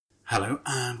Hello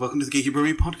and welcome to the Geeky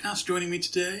Brewing Podcast. Joining me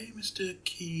today, Mr.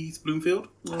 Keith Bloomfield.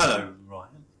 Hello,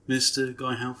 Ryan. Mr.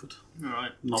 Guy Halford.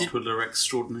 Alright. Knob Twiddler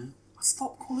extraordinaire.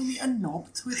 Stop calling me a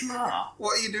knob twiddler.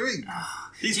 What are you doing?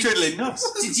 He's twiddling knobs.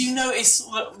 Did you notice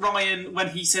that Ryan, when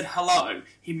he said hello,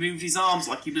 he moved his arms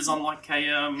like he was on like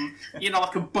a,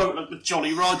 like a boat like the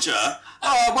Jolly Roger?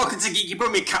 Oh, welcome to Geeky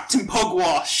Brewing, Captain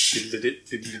Pugwash.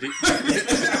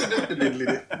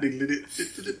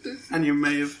 And you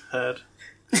may have heard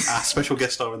our special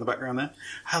guest star in the background there.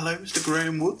 Hello, Mr.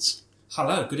 Graham Woods.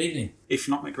 Hello, good evening. If you've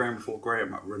not met Graham before,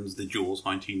 Graham runs the Jaws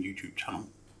 19 YouTube channel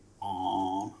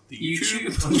on the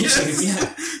YouTube. On YouTube,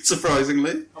 yeah.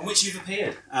 Surprisingly. On which you've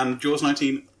appeared. And Jaws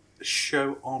 19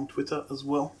 show on Twitter as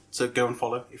well. So go and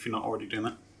follow if you're not already doing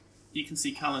that. You can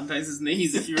see Callan Daze's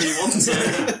knees if you really want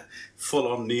to. Full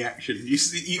on knee action.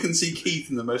 You can see Keith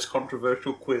in the most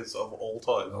controversial quiz of all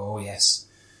time. Oh, yes.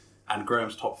 And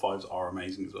Graham's top fives are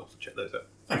amazing as well, so check those out.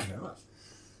 Thank you very much.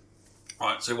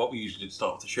 Right, so what we usually do to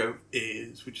start off the show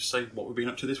is we just say what we've been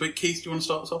up to this week. Keith, do you want to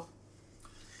start us off?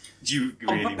 Do you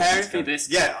I'm really preparing want for to this.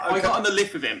 Yeah, I got on the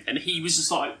lift with him and he was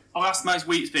just like, I asked him how his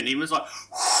week's been, he was like,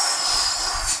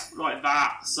 like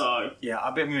that, so. Yeah,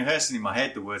 I've been rehearsing in my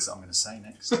head the words that I'm going to say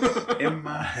next. In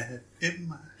my head.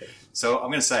 So I'm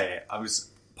going to say it. I was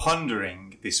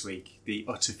pondering this week the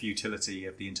utter futility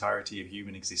of the entirety of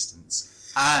human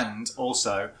existence, and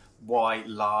also why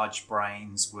large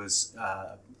brains was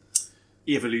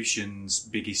evolution's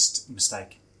biggest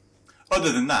mistake.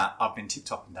 Other than that, I've been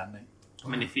tip-top and dandy. I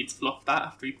mean, if he'd fluffed that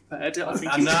after he prepared it, I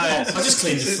think I he'd know. I just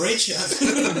cleaned the fridge.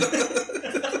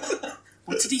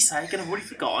 What did he say again? I've already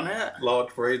forgotten it.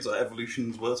 Large braids are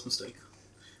evolution's worst mistake.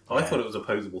 I thought it was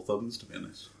opposable thumbs, to be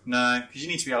honest. No, because you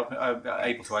need to be able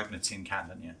to open a tin can,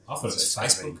 don't you? I thought it was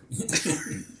Facebook.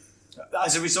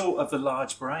 As a result of the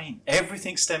large brain.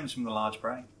 Everything stems from the large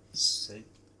brain. See?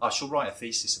 I shall write a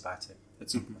thesis about it at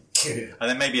some point. And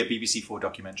then maybe a BBC4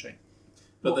 documentary.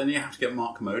 But then you have to get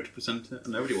Mark Commode to present it,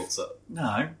 and nobody wants that.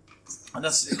 No. And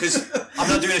that's because I'm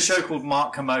not doing a show called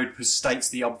Mark Commode states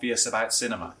the obvious about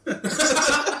cinema.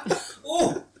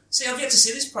 Oh, see, I've yet to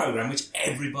see this programme, which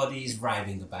everybody is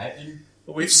raving about, and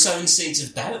Well, we've sown seeds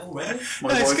of doubt already. My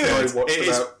No, it's wife and good. I watched It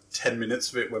is. about 10 minutes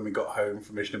of it when we got home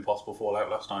from Mission Impossible Fallout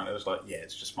last night. It was like, yeah,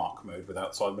 it's just Mark Commode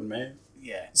without Simon Mayer.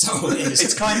 Yeah. So it is.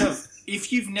 It's kind of,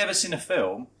 if you've never seen a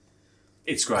film,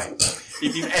 it's great.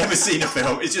 If you've ever seen a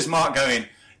film, it's just Mark going,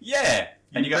 yeah.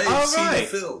 And you go, oh, right.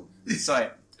 film. It's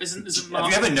like, Isn't have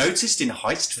Mark... you ever noticed in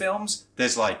heist films,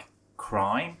 there's like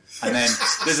crime, and then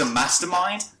there's a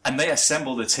mastermind, and they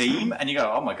assemble the team, and you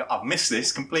go, oh my god, I've missed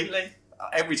this completely.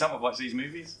 Every time I've watched these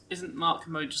movies. Isn't Mark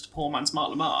Commode just a poor man's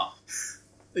Mark Lamar?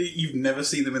 You've never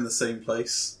seen them in the same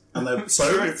place. And they're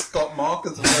both got Mark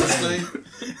as a first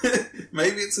name.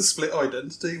 Maybe it's a split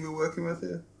identity we're working with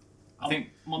here. I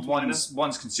think Monty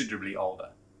one's considerably older.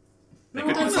 They No,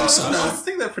 could I be don't think so. faster. No, I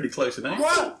think they're pretty close in age.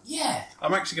 Well, yeah.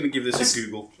 I'm actually going to give this a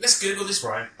Google. Let's Google this,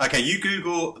 Ryan. Okay, you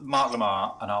Google Mark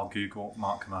Lamar, and I'll Google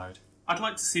Mark Commode. I'd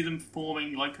like to see them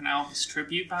forming like an Elvis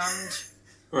tribute band.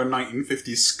 Or a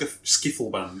 1950s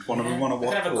skiffle band. One of them won a They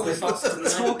could have a quiff off.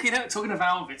 Talking of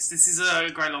Elvis, this is a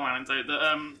great little anecdote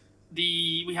that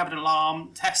we have an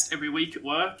alarm test every week at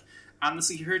work, and the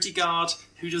security guard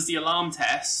who does the alarm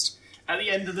test at the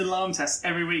end of the alarm test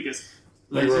every week goes,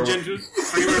 "Ladies and gentlemen,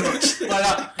 thank you very much." Like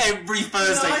that every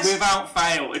Thursday Nice. without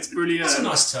fail. It's brilliant. That's a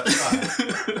nice touch,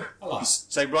 right? I like it.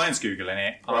 So Ryan's Googling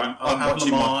it. Right, I'm have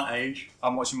watching Lamar age.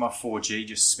 I'm watching my 4G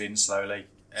just spin slowly,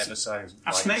 ever so.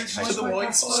 Snakes by the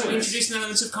white So side. introducing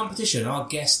elements of competition, I'll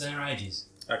guess their ages.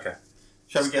 Okay.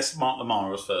 Shall we guess Mark Lamar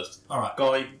was first? Alright.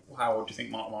 Guy, how old do you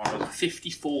think Mark Lamar is?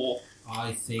 54.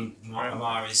 I think Mark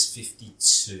Lamar is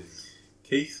 52.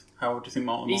 Keith, how old do you think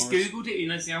Mark Lamar He's is? googled it. He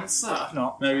knows the answer.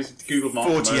 No, No, he's Googled Mark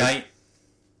Lamar. 48.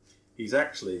 He's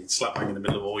actually slap bang in the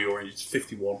middle of all your ages.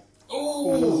 51.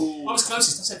 Oh, I was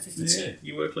closest. I said 52. Yeah,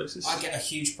 you were closest. I get a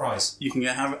huge prize. You can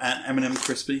have an M&M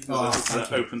crispy. Oh, with thank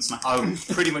an you. open snack. I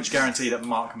pretty much guarantee that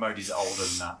Mark Commode is older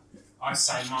than that. I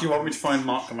say Mark. Do you want me to find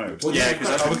Mark Commode? Well, Yeah, yeah,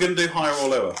 because Are we going to do higher or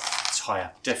lower? It's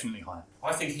higher, definitely higher.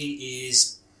 I think he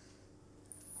is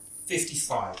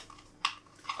 55.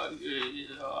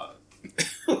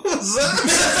 What's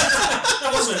that?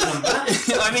 That wasn't a number.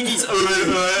 I think he's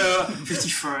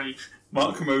 53.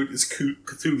 Mark Commode is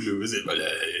Cthulhu, is it?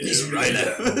 He's right really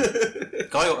there.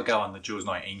 Guy ought to go on the Jaws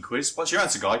 19 quiz. What's your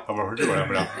answer, Guy? Guy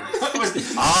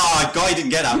didn't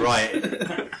get that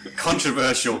right.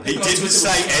 Controversial. He didn't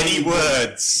say any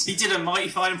words. He did a mighty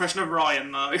fine impression of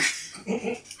Ryan, though.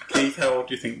 Keith, how old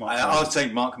do you think Mark Commode I'll is? say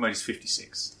Mark Commode is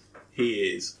 56.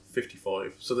 He is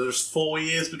 55. So there's 4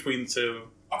 years between the two.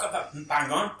 I got that bang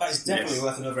on. That is definitely Yes.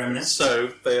 worth another M&S.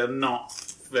 So they are not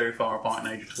very far apart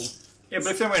in age at all. Yeah,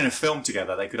 but if they were in a film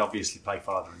together, they could obviously play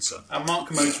father and son. And Mark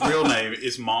Commode's real name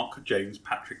is Mark James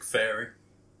Patrick Ferry.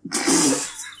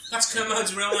 That's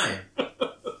Commode's real name.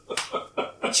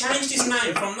 He changed his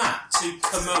name from that to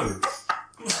Commode.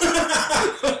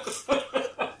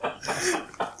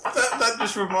 That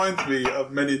just reminds me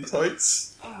of Men in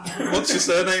Tights. What's your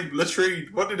surname?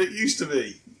 Latrine. What did it used to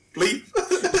be? Bleep.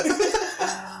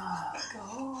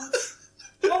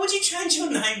 Why would you change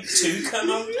your name to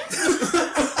Commode?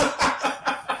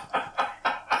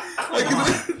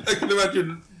 I can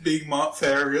imagine being Mark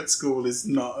Ferry at school is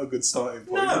not a good starting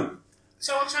point. No.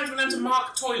 So I'll change my name to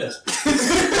Mark Toilet.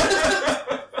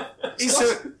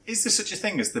 Is there such a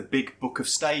thing as the big book of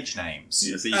stage names?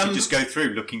 Yes. So you can just go through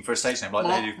looking for a stage name like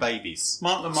they do with babies.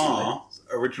 Mark Lamar,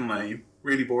 original name,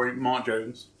 really boring, Mark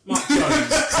Jones. Mark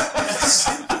Jones.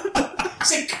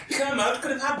 See, Kermode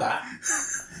could have had that.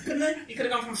 Couldn't he? He could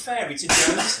have gone from fairy to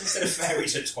Jones instead of fairy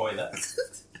to toilet.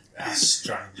 That's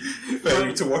strange.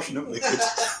 Fairy to washing up liquid.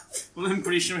 Well, I'm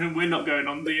pretty sure we're not going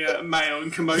on the Mayo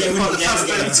and Commode Yeah, we're not podcast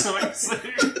getting anytime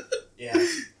soon. Yeah.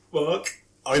 Mark,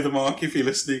 either Mark, if you're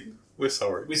listening, we're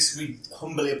sorry. We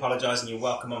humbly apologise and you're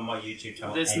welcome on my YouTube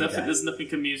channel. There's any day.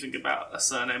 nothing amusing about a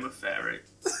surname of Fairy.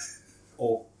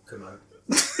 Or Commode.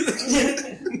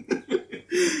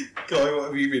 Guy, what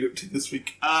have you been up to this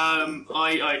week? I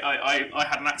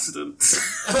had an accident.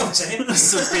 Oh, damn. A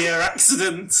severe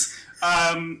accident.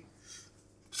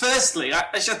 Firstly, I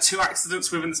actually had 2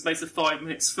 accidents within the space of 5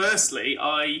 minutes. Firstly,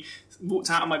 I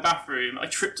walked out of my bathroom, I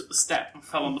tripped up the step and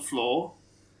fell on the floor,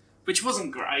 which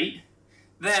wasn't great.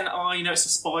 Then I noticed a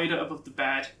spider above the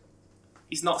bed.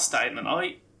 He's not staying the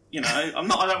night, you know.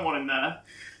 I don't want him there.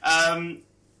 I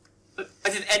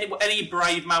did any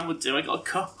brave man would do. I got a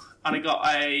cup and I got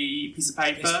a piece of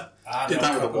paper. Did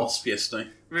that with a wasp yesterday.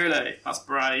 Really, that's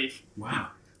brave. Wow.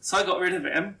 So I got rid of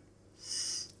him.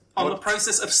 On the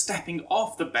process of stepping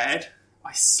off the bed,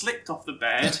 I slipped off the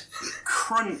bed.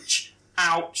 Crunch,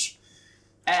 ouch,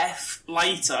 F.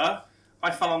 Later,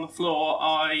 I fell on the floor.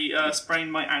 I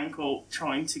sprained my ankle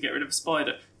trying to get rid of a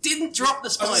spider. Didn't drop the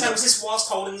spider. Was this whilst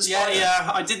holding the spider?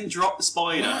 Yeah, I didn't drop the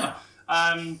spider.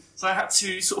 So I had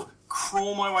to sort of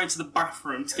crawl my way to the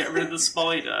bathroom to get rid of the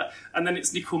spider. And then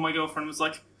it's Nicole, my girlfriend, was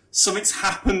like, something's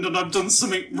happened and I've done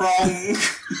something wrong.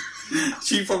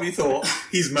 She probably thought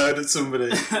he's murdered somebody.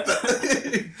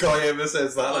 Guy ever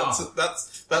says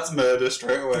that, that's murder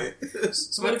straight away.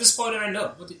 So where did the spider end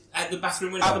up? At the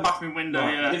bathroom window? Out the bathroom window,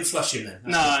 Right. yeah. You didn't flush him then?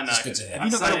 No. That's good to hear. Have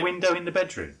you not got a window in the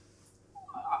bedroom?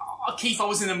 Keith, I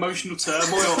was in emotional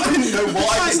turmoil. I didn't know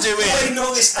what I was I doing.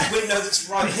 ignore this window that's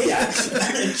right here.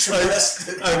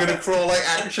 I'm going to crawl like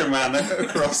Action Man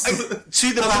across To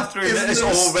the bathroom that has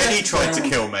already tried to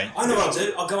kill me. I know what I'll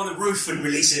do. I'll go on the roof and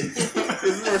release him.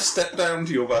 Isn't there a step down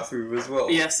to your bathroom as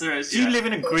well? Yes, there is. Do you live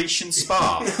in a Grecian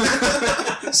spa?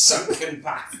 Sunken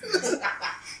bath.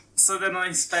 So then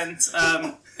I spent.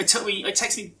 It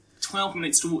takes me 12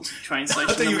 minutes to walk to the train station.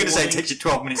 I thought you were going to say it Morning. takes you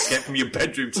 12 minutes to get from your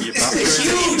bedroom to your It's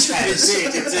bathroom. huge,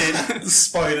 It did.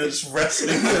 Spiders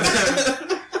wrestling.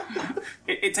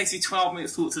 It takes me 12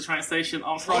 minutes to walk to the train station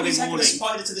on Why Friday are you taking morning. the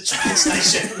spider to the train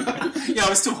station? Yeah, I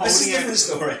was still This is a holding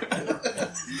different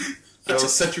it. story. They'll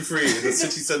set you free in the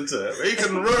city centre. We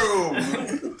can roam!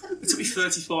 It took me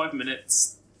 35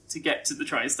 minutes to get to the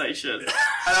train station. And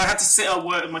I had to sit and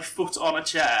work with my foot on a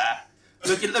chair.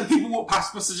 Look, and people walk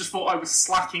past must have just thought I was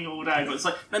slacking all day. But it's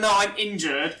like, no, I'm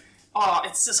injured. Oh,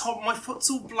 it's just horrible. My foot's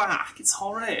all black. It's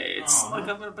horrid. It's like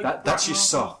I've got a big That's your black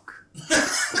sock.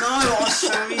 No, I'll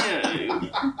show you.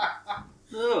 Are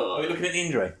Ugh, you looking at the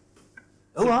injury?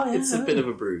 Oh, right. It's a bit of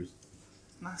a bruise.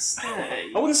 nasty. I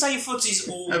wouldn't say your foot is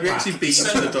all Have you black. actually been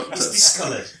It's to the doctor? It's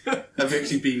discoloured. Have you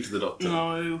actually been to the doctor?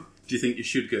 No, Do you think you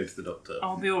should go to the doctor?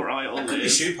 I'll be alright. I'll That could be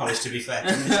live. shoe polish, to be fair.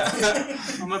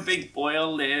 I'm a big boy.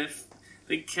 I'll live.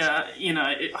 Like, you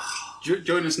know.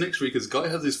 Join us next week as Guy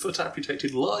has his foot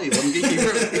amputated live on Geeky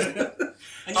Room.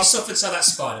 And you suffered so that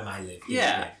spider may live.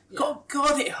 Yeah. God,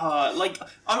 it hurt. Like,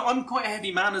 I'm quite a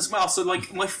heavy man as well, so,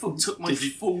 like, my foot took my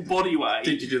full body weight.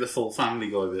 Did you do the full Family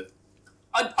Guy bit?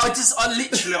 I thought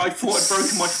I'd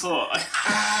broken my foot.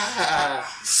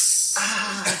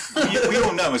 We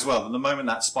all know as well that the moment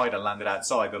that spider landed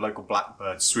outside, the local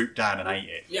blackbird swooped down and ate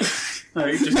it. Yeah. No,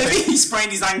 he just, Maybe came, he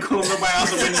sprained his ankle on the way out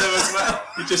the window as well.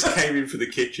 he just came in for the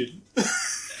kitchen.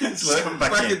 Just come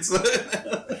back in.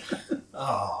 inside.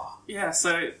 Oh. Yeah,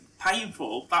 so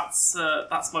painful. That's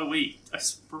my week. I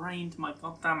sprained my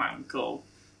goddamn ankle,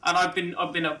 and I've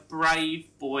been a brave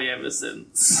boy ever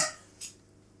since.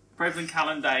 Braver than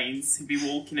Callan Danes, he'd be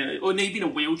walking in, or he'd be in a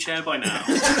wheelchair by now.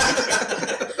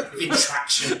 In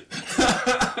traction.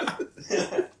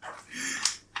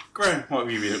 Graham, what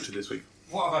have you been up to this week?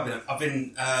 What have I been up? I've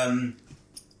been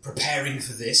preparing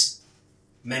for this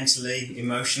mentally,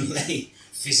 emotionally,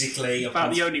 physically.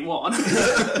 About the only one.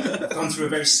 I've gone through a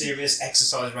very serious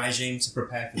exercise regime to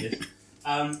prepare for this.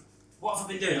 What have I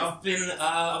been doing?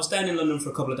 I was down in London for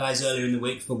a couple of days earlier in the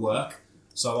week for work,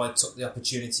 so I took the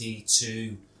opportunity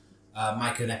to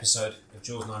make an episode of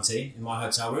Jaws 19 in my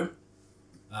hotel room,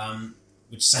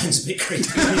 which sounds a bit creepy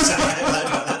when you say it out loud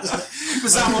like that.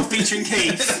 Was that one featuring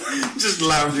Keith? Just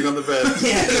lounging on the bed.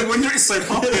 Yeah. No wonder it's so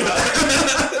popular.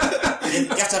 You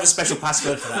have to have a special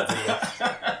password for that video.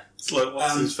 It's like,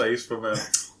 what's his face from,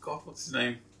 God, what's his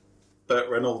name? Burt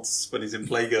Reynolds when he's in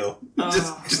Playgirl.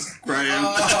 Just Graham.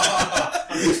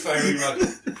 Fairy rug.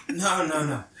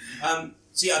 No.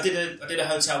 So yeah, I did a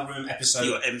hotel room episode.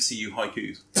 Your MCU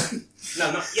haikus.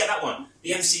 No, that one.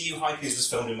 The MCU haikus was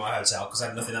filmed in my hotel because I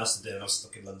had nothing else to do and I was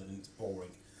stuck in London and it was boring.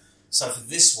 So for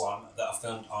this one that I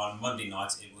filmed on Monday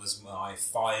night, it was my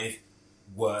 5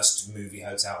 worst movie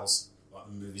hotels. Like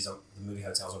the movie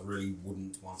hotels I really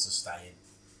wouldn't want to stay in.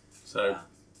 So,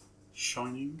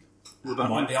 Shining?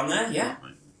 Might be on there, yeah.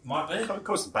 Might be. Of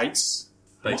course, the Bates.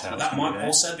 That might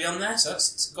also be on there. So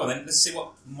go on then, let's see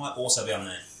what might also be on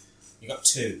there. You got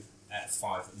 2 out of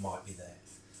 5 that might be there.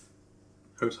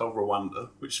 Hotel Rwanda,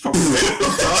 which is probably a bit of a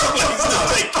dark place to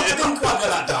take I it. didn't quite go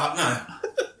that dark, no.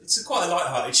 It's quite a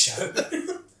light-hearted show.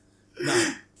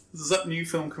 No. There's that new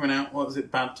film coming out, what is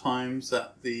it, Bad Times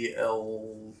at the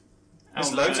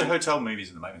There's loads of hotel movies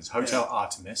at the moment. There's Hotel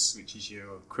Artemis, which is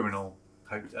your criminal.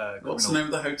 What's the name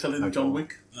of the hotel in John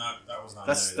Wick? No, that was not.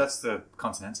 That's the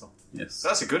Continental. Yes. So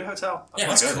that's a good hotel. Yeah,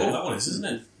 I'd that's go cool. there. That one is, isn't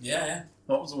it? Yeah.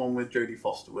 What was the one with Jodie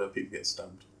Foster where people get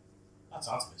stabbed? That's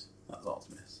Artemis. That's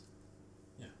Artemis.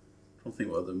 Yeah. I don't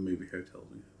think what other movie hotels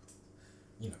we have.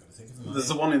 You're not going to think of them. There's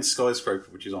the one in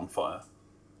Skyscraper which is on fire.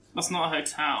 That's not a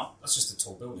hotel. That's just a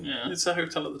tall building. Yeah. It's a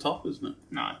hotel at the top, isn't it?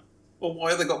 No. Well, why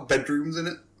have they got bedrooms in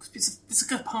it? It's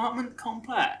an apartment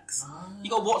complex. You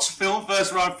got to watch the film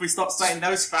first, right? If we start saying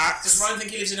those facts. Does Ryan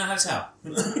think he lives in a hotel?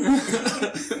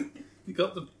 You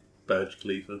got the Burj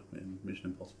Khalifa in Mission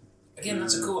Impossible. Again,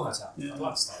 that's a cool hotel. Yeah. I'd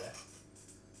like to stay there.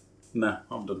 No,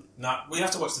 I'm done. No, we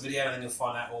have to watch the video and then you'll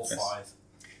find out all Yes. 5.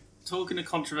 Talking of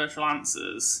controversial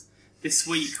answers, this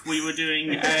week we were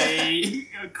doing a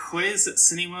quiz at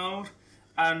Cineworld,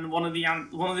 and one of the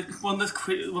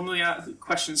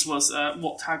questions was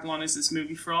what tagline is this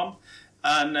movie from,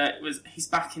 and it was he's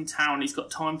back in town, he's got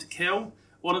time to kill.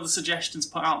 One of the suggestions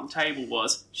put out on the table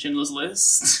was Schindler's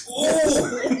List.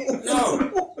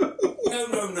 Oh!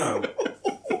 No.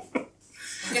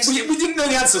 I guess We didn't know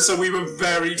the answer, so we were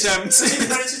very tempted.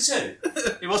 Predator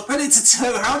 2. It was Predator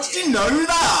 2. How did you know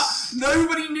that?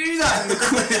 Nobody knew that in the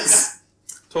quiz.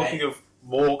 Talking of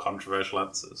more controversial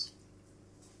answers,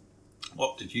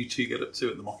 what did you two get up to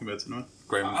at the Mockingbird Cinema?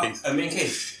 Graham and Keith? Me and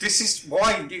Keith. This is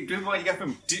why you go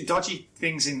from dodgy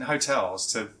things in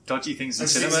hotels to dodgy things in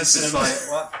cinemas. It's like,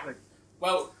 what?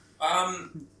 Well,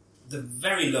 the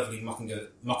very lovely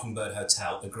Mockingbird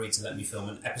Hotel agreed to let me film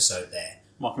an episode there.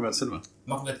 Mockingbird Cinema.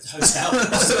 Mockingbird Hotel.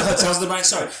 Hotels of the Brain,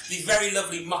 sorry. The very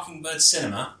lovely Mockingbird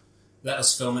Cinema let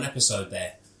us film an episode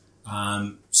there.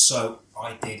 So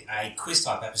I did a quiz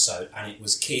type episode, and it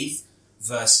was Keith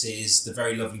versus the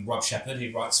very lovely Rob Shepherd,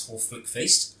 who writes for Flick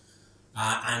Feast.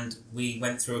 And we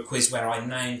went through a quiz where I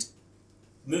named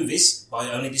movies by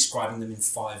only describing them in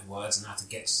 5 words and had to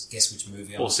guess which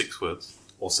movie I Or was. 6 words.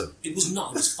 Or 7. It was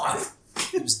not, it was 5.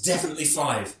 It was definitely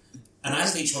 5. And I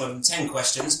asked each one of them 10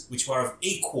 questions, which were of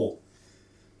equal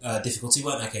difficulty,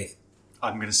 weren't they, Keith?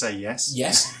 I'm going to say yes.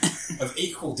 Yes, of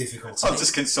equal difficulty. I'll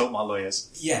just consult my lawyers.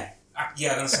 Yeah, I'm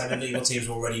going to say the legal team's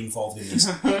already involved in this.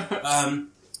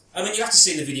 I mean, you have to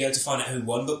see the video to find out who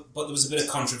won, but there was a bit of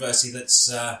controversy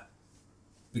that's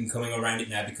been coming around it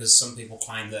now because some people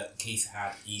claim that Keith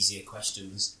had easier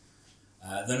questions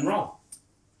than Rob.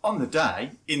 On the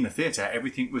day, in the theatre,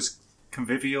 everything was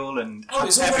convivial and Oh, it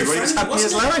was all very everybody was friendly, happy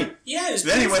as wasn't it? Larry. Yeah, it was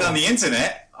Then he went beautiful. on the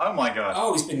internet. Oh my god.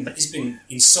 Oh, he's been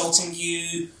insulting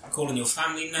you, calling your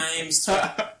family names,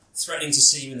 threatening to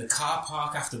see you in the car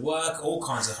park after work, all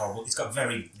kinds of horrible. It's got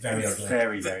very, very ugly.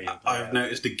 Very, very ugly. I've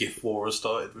noticed a GIF war has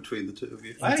started between the two of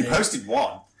you. I only posted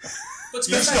one. But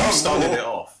to You be fair, started it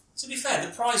off.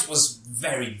 the prize was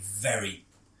very, very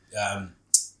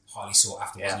highly sought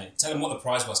after, wasn't it? Tell them what the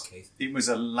prize was, Keith. It was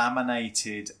a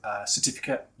laminated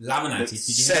certificate Laminated. that Did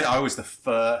you said hear? I was the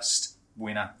first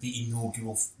winner. The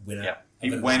inaugural winner. Yeah. of It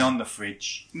the- went on the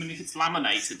fridge. I mean, if it's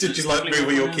laminated... Did it's you like definitely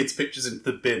move your gonna- kids' pictures into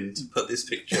the bin to put this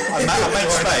picture? I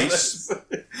made space,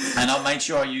 and I made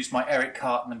sure I used my Eric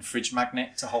Cartman fridge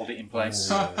magnet to hold it in place.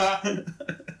 Ooh.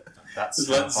 That's It's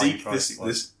how like highly Zeke, priced it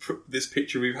was. this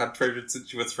picture we've had treasured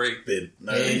since you were 3. Bin.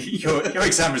 No. your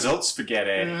exam results, forget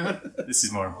it. This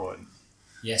is more important.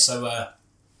 Yeah, so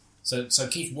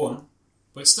Keith won,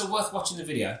 but it's still worth watching the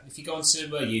video. If you go onto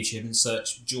YouTube and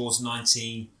search Jaws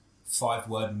 19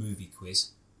 5-word movie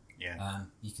quiz,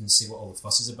 you can see what all the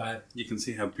fuss is about. You can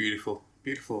see how beautiful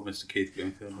Mr. Keith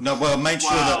Bloomfield was. No, well, I made sure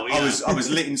Wow, that yeah. I was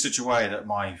lit in such a way that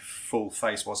my full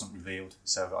face wasn't revealed,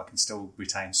 so I can still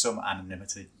retain some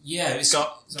anonymity. Yeah, it's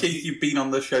Keith, you've been on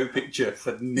the show picture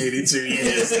for nearly 2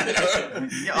 years. Yeah,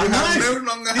 I You know. no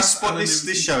longer This have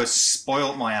this show has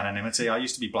spoilt my anonymity. I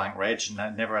used to be Blank Reg, and I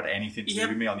never had anything to do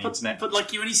with me on the internet. But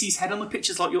like, you only see his head on the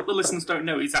pictures. Like, the listeners don't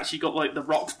know he's actually got like the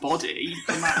Rock's body.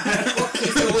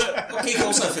 what Keith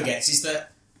also forgets is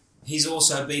that he's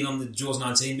also been on the Jaws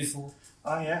 19 before.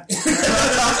 Oh yeah,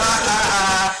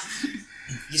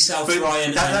 Yourself, but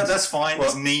Ryan, that's fine.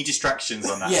 Well- There's knee distractions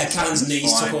on that. yeah, Callan's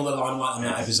knees Fine. took all the limelight on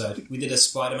that episode. We did a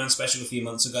Spider-Man special a few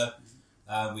months ago.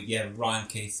 With Ryan,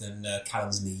 Keith, and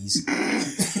Callan's knees.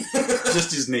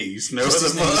 Just his knees, no Just other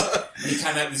his knees. part. And he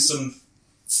came out with some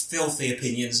filthy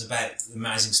opinions about the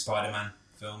Amazing Spider-Man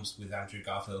films with Andrew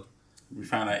Garfield. We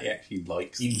found out he actually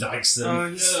likes He likes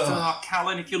them. Oh, Ugh.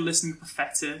 Callan, if you're listening,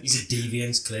 pathetic. He's a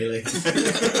deviant, clearly.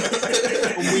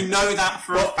 And we know that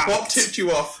for a fact. What tipped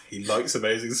you off? He likes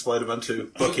Amazing Spider-Man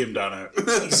 2. Book him down out.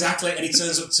 Exactly, and he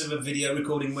turns up to a video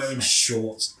recording wearing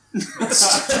shorts.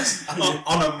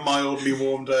 on a mildly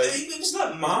warm day. It was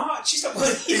like March. He's like,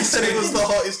 well, He said it was the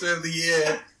hottest day of the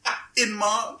year. In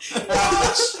March.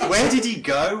 Where did he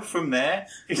go from there?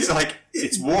 It's like,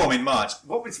 it's warm in March.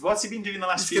 What's he been doing the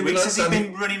last few gonna be weeks? like Has he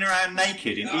been running around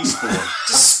naked in Eastbourne?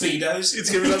 just Speedos.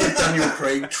 It's going to be like the Daniel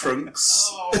Craig trunks.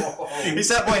 Oh. Is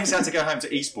that why he's had to go home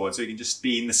to Eastbourne so he can just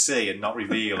be in the sea and not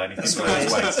reveal anything below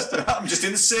his waist? I'm just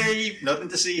in the sea, nothing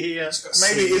to see here.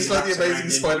 Maybe it's like the Wrapped around Amazing him.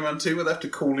 Spider-Man 2 where they have to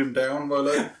cool him down by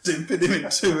like dipping him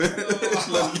into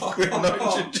liquid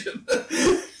nitrogen.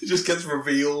 It just gets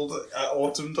revealed at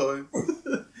autumn time.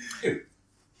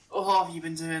 What have you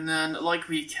been doing then? Like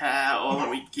we care or like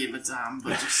we give a damn,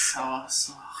 but just tell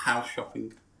us. House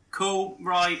shopping. Cool,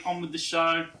 right, on with the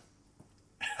show.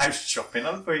 House shopping. I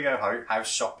love where you go house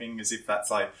shopping as if that's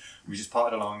like, we just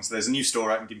parted along. So there's a new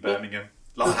store opened in Birmingham.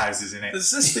 A lot of houses in it.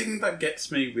 There's this thing that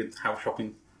gets me with house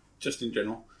shopping, just in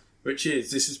general, which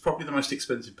is this is probably the most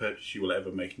expensive purchase you will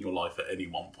ever make in your life at any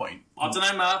one point. I don't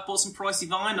know, man. I bought some pricey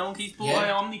vinyl. Keith bought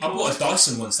Yeah. an Omnicord. I bought a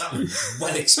Dyson once. That was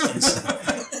well expensive.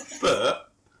 But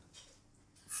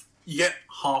you get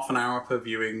half an hour per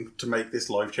viewing to make this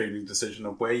life-changing decision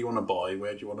of where you want to buy,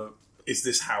 where do you want to... Is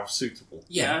this house suitable?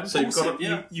 Yeah. So you've got, Impulsive,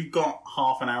 yeah. you've got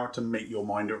half an hour to make your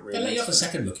mind up, really. They'll let you have a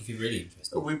second look if you're really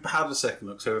interested. We've had a second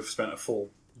look, so we've spent a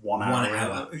full 1 hour. 1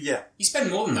 hour. Yeah. You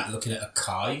spend more than that looking at a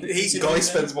car. Guy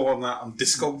spends more on that on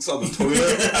discogs on the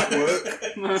toilet at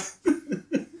work.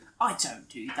 I don't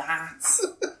do that.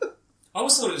 I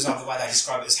always thought it was like the way they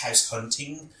describe it as house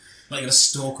hunting. Like you're going to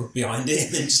stalk up behind it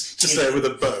and then Just there with a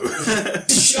bow.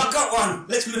 I got one!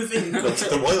 Let's move in.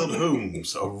 The wild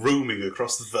homes are roaming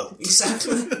across the veldt.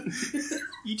 Exactly.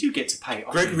 You do get to pay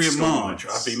off Gregory and installments.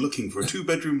 Marge, I've been looking for a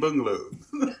 2-bedroom bungalow.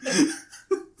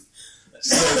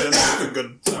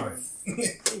 Sorry.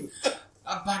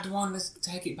 I bagged one, let's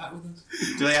take it back with us.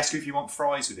 Do they ask you if you want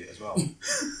fries with it as well? Would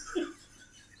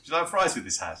you like fries with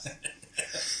this house?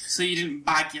 So you didn't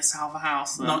bag yourself a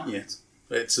house then? Not yet.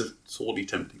 It's a sorely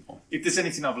tempting one. If there's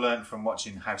anything I've learned from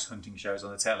watching house hunting shows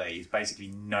on the telly, is basically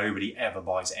nobody ever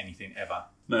buys anything ever.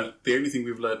 No, the only thing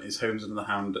we've learnt is Holmes and the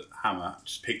Hammer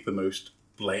just pick the most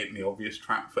blatantly obvious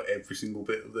trap for every single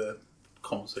bit of the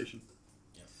conversation.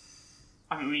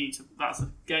 I think we need to. That's a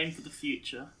game for the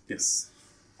future. Yes.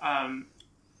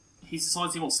 He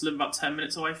decides he wants to live about 10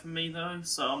 minutes away from me, though,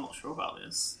 so I'm not sure about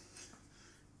this.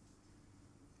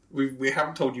 We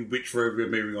haven't told you which road we're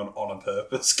moving on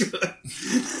purpose.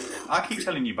 I keep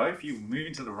telling you both, you're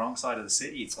moving to the wrong side of the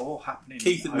city. It's all happening.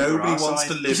 Keith, over nobody our wants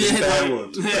side. to live in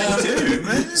Bearwood.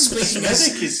 Speaking as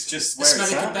Smethwick is just a where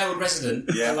it's Smethwick and at. Bearwood resident,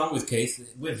 Yeah. along with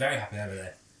Keith, we're very happy over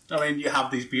there. I mean, you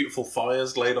have these beautiful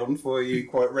fires laid on for you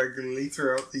quite regularly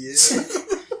throughout the year.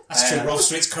 That's true. Ross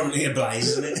Street's currently ablaze,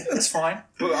 isn't it? It's fine.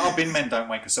 But our bin men don't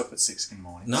wake us up at 6 in the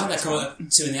morning. No, so they it's come fine.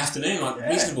 at 2 in the afternoon like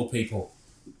reasonable people.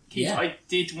 Keith, Yeah. I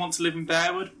did want to live in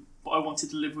Bearwood, but I wanted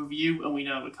to live with you, and we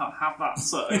know we can't have that,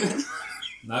 so...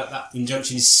 No, that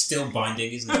injunction is still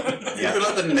binding, isn't it? You'd be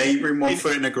like the neighbour in One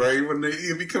Foot in a Grave, when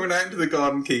you'd be coming out into the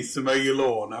garden, Keith, to mow your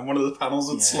lawn, and one of the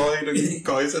panels would slide, and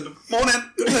guys said, "Morning!"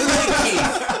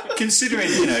 Considering,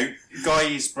 you know, Guy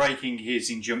is breaking his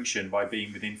injunction by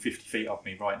being within 50 feet of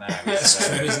me right now. That's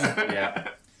true, isn't it? Yeah.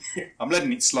 I'm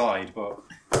letting it slide, but...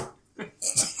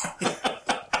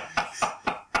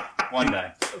 One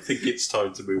day. I think it's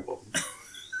time to move on.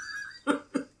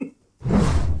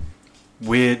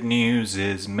 Weird news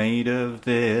is made of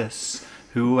this.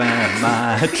 Who am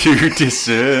I to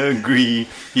disagree?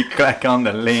 You click on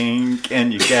the link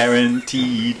and you're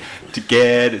guaranteed to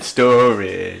get a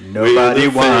story nobody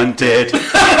wanted.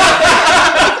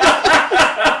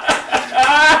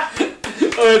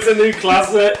 Oh, it's a new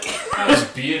classic. That was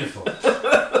beautiful.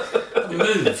 I'm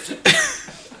moved.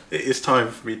 It is time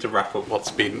for me to wrap up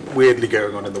what's been weirdly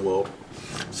going on in the world.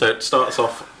 So it starts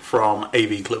off from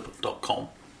avclub.com.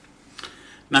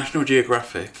 National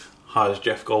Geographic hires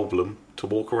Jeff Goldblum to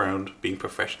walk around being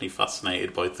professionally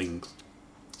fascinated by things.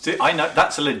 See, I know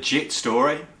that's a legit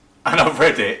story, and I've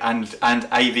read it, and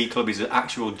AV Club is an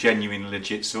actual, genuine,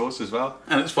 legit source as well.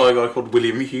 And it's by a guy called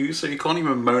William Hughes, so you can't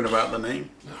even moan about the name.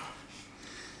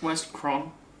 Where's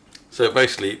Kron? So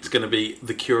basically, it's going to be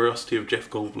The Curiosity of Jeff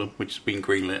Goldblum, which has been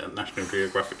greenlit at National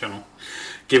Geographic Channel.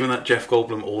 Given that Jeff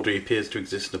Goldblum already appears to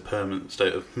exist in a permanent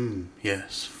state of,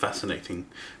 yes, fascinating,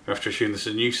 we have to assume this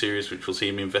is a new series which will see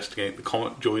him investigate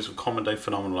the joys of common day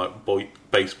phenomena like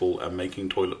baseball and making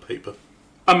toilet paper.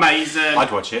 Amazing.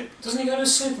 I'd watch it. Doesn't he go to a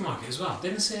supermarket as well?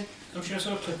 Didn't I see? I'm sure I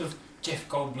saw a clip of Jeff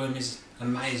Goldblum is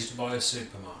amazed by a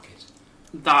supermarket.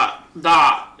 That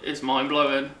is mind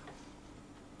blowing.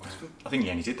 I think he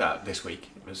only did that this week.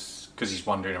 It was because he's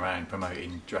wandering around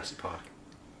promoting Jurassic Park.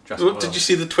 Well, did you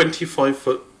see the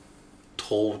 25-foot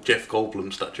tall Jeff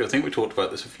Goldblum statue? I think we talked about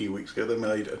this a few weeks ago. They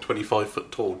made a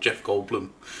 25-foot tall Jeff Goldblum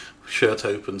shirt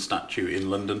open statue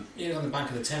in London. Yeah, it was on the bank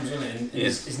of the Thames, wasn't it? And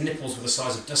his nipples were the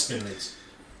size of dustbin lids.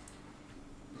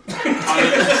 Nothing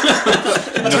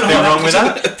wrong with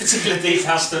that? Particular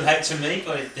detail stood out to me,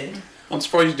 but it did. I'm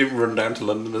surprised you didn't run down to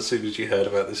London as soon as you heard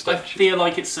about this I statue. feel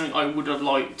like it's something I would have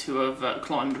liked to have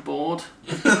climbed aboard.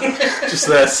 Just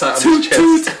there, sat on his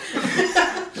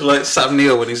chest. Like Sam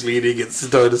Neill when he's leaning against the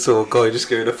dinosaur guy, just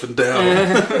going up and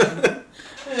down.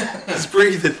 He's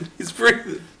breathing.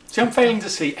 See, I'm failing to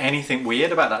see anything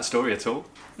weird about that story at all.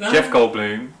 No. Jeff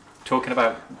Goldblum talking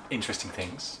about interesting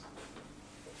things.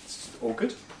 It's all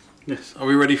good. Yes. Are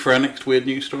we ready for our next weird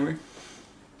news story?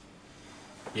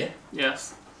 Yeah.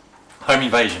 Yes. Home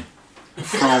invasion.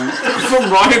 From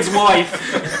Ryan's wife.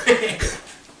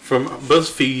 From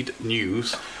BuzzFeed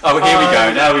News. Oh, here we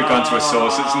go. Now we've gone to a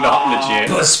source that's not legit.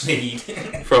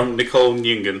 BuzzFeed. From Nicole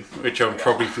Nguyen, which I'm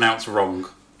probably pronounced wrong.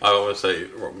 I always say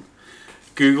it wrong.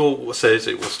 Google says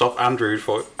it will stop Android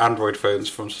phones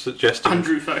from suggesting...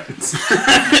 Andrew phones.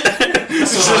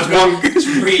 It's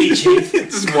really cheap.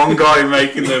 There's one guy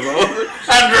making them.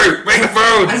 Andrew, make a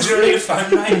phone! Andrew, I need a phone,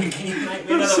 mate. Can you make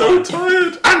me I'm another so one?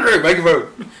 tired. Andrew, make a phone!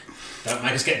 Don't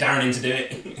make us get Darren in to do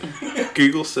it.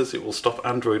 Google says it will stop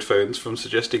Android phones from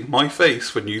suggesting my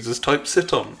face when users type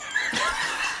sit on.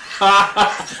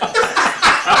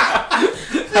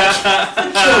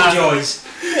 Killjoys.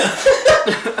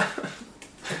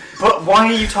 But why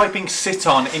are you typing sit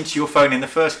on into your phone in the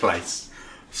first place?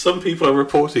 Some people are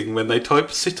reporting when they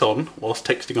type sit on whilst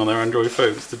texting on their Android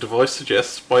phones, the device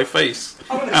suggests my face.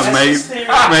 And maybe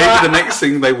the next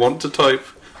thing they want to type.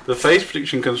 The face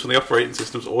prediction comes from the operating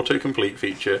system's autocomplete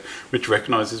feature, which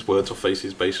recognises words or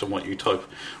faces based on what you type.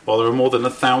 While there are more than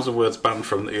 1,000 words banned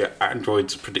from the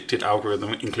Android's predicted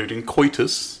algorithm, including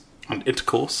coitus and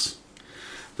intercourse,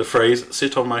 the phrase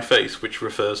sit on my face, which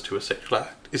refers to a sexual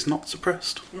act, is not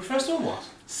suppressed. Refers to what?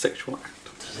 Sexual act.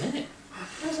 Doesn't it?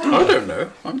 I don't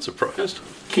know. I'm surprised.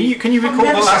 Can you I've recall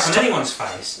never the last sat on time? anyone's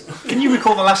face. Can you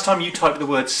recall the last time you typed the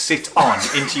word sit on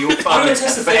into your phone gonna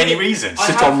test the for thing. any reason? I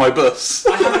Sit have- on my bus.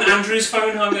 I have an Andrew's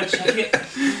phone. I'm going to check it.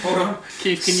 Hold on.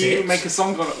 Keith, can you Sit. make a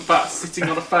song about sitting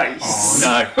on a face?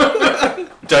 No.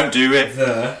 Don't do it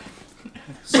The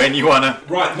when you wanna.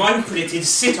 right. Mine predicted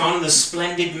sit on the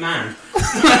splendid man.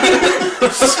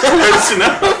 Close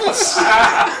enough.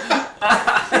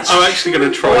 I'm actually going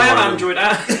to try Oh, I have one. Android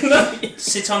app.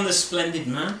 Sit on the splendid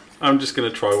man. I'm just going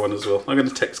to try one as well. I'm going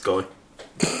to text Guy. What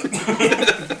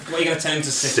are you going to tell him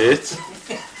to sit? Sit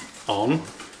on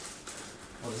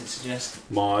What does it suggest?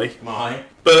 my My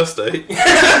birthday.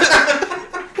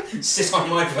 sit on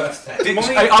my birthday.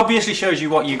 It obviously shows you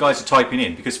what you guys are typing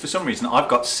in, because for some reason I've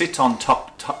got sit on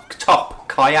top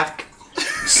kayak.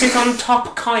 Sit on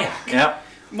top kayak. Yeah.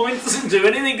 Mine doesn't do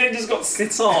anything, it just got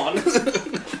sit on.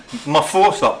 My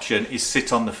fourth option is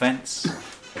sit on the fence.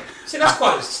 See, that's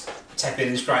quite tepid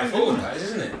and straightforward, that is,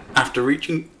 isn't it? After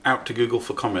reaching out to Google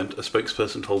for comment, a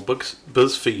spokesperson told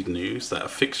BuzzFeed News that a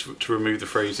fix to remove the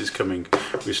phrase is coming.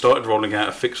 We've started rolling out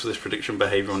a fix for this prediction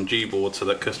behaviour on Gboard so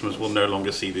that customers will no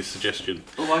longer see this suggestion.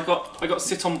 Oh, I got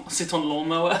sit on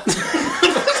lawnmower.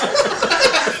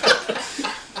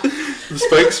 The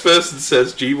spokesperson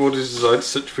says Gboard is designed to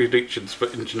such predictions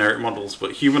but in generic models,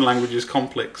 but human language is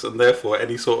complex, and therefore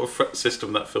any sort of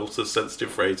system that filters sensitive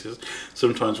phrases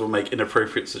sometimes will make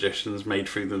inappropriate suggestions made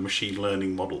through the machine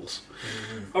learning models.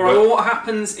 Alright, well, what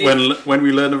happens if... When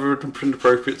we learn of an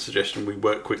inappropriate suggestion, we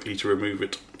work quickly to remove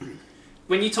it.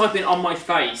 When you type in "on my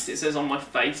face," it says "on my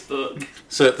Facebook."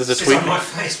 So there's a It's tweet. on my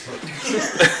Facebook.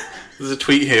 There's a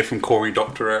tweet here from Corey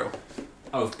Doctorow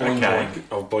Oh, boing Okay. boing.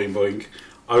 of Boing Boing.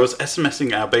 I was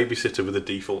SMSing our babysitter with a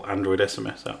default Android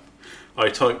SMS app. I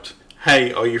typed,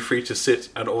 "Hey, are you free to sit?"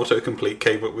 and autocomplete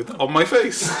came up with "on my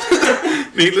face."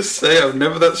 Needless to say, I've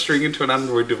never that string into an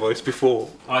Android device before.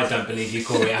 I don't believe you,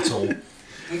 Corey, at all.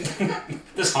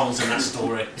 There's holes in that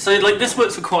story. So, like, this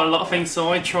works for quite a lot of things.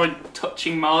 So I tried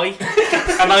touching my,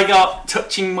 and I got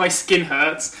touching my skin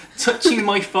hurts, touching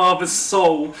my father's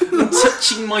soul, and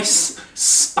touching my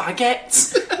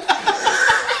spaghetti.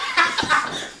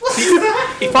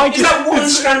 If I Is that one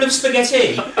strand of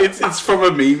spaghetti? It's from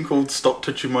a meme called "Stop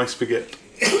Touching My Spaghetti."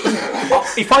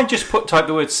 if I just type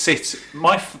the word sit,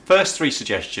 my first three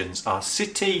suggestions are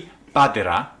city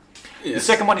badira. Yeah. The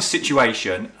second one is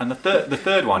situation, and the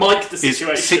third one Like the is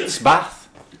situation. sits bath.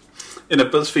 In a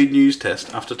BuzzFeed news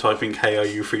test, after typing "Hey, are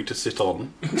you free to sit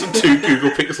on?" to 2 Google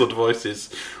Pixel devices,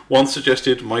 one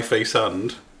suggested "My face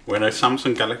and," when a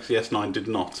Samsung Galaxy S9 did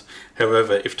not.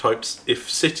 However, if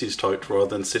sit is typed rather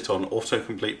than sit on,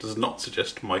 autocomplete does not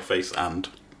suggest "My face and."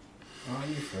 Are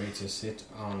you free to sit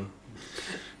on?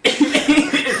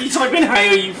 If you type in "Hey,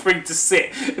 are you free to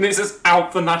sit?" and it says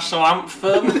 "out the national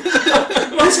anthem,"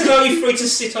 What said, are you free to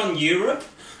sit on Europe?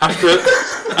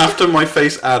 After "My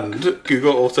face and,"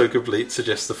 Google autocomplete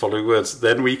suggests the following words: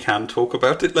 "Then we can talk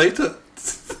about it later."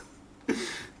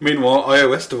 Meanwhile,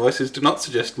 iOS devices do not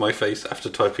suggest "My face" after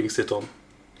typing "sit on."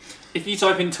 if you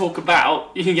type in "talk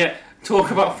about," you can get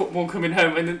 "talk about football coming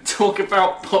home" and then "talk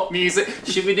about pop music."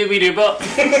 Shibby-dooby-doo-bop.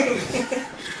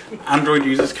 Android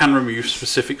users can remove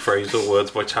specific phrases or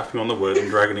words by tapping on the word and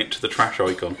dragging it to the trash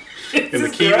icon. In the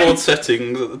is keyboard great.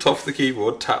 settings, at the top of the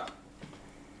keyboard, tap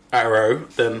arrow,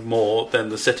 then more, then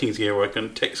the settings gear icon,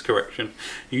 text correction.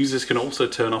 Users can also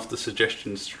turn off the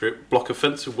suggestion strip, block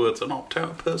offensive words, and opt out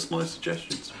of personalised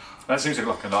suggestions. That seems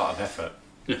like a lot of effort.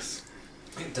 Yes.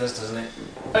 It does, doesn't it?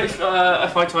 If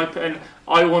I type in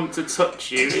 "I want to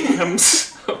touch you," it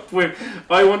comes up with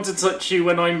 "I want to touch you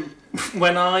when I'm."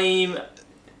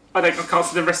 I can't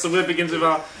see the rest of the word begins with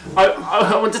I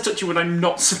want to touch you when I'm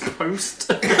not supposed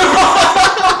to.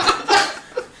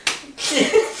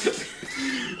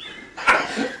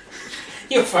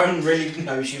 Your phone really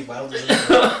knows you well, doesn't it?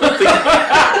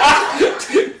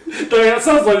 That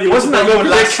sounds like you Wasn't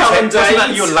that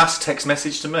calendar. your last text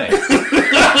message to me?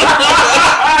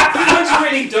 It's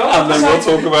really dumb. And then we'll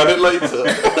talk about it later.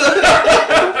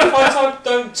 If I type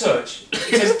 "don't touch,"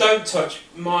 it says "don't touch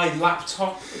my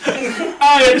laptop."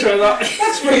 I try that.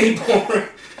 That's really boring.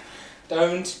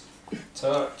 Don't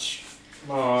touch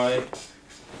my...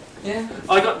 Yeah.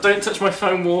 I got "don't touch my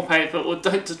phone" wallpaper or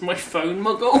 "don't touch my phone"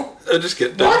 muggle. I just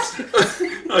get don't.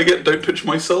 I get "don't touch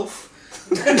myself."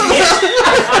 I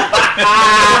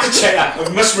have to check that. I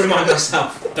must remind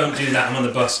myself. Don't do that, I'm on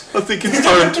the bus. I think it's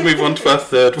time to move on to our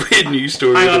third weird news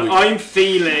story Hang of the on, week. I'm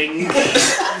feeling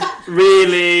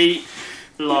really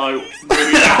low.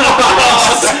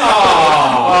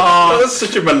 Oh, that's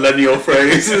such a millennial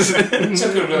phrase, isn't it? It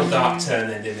took a real dark turn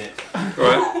then, didn't it?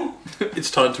 Right. It's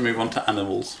time to move on to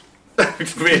animals.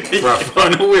 Really? For our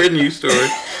final weird news story.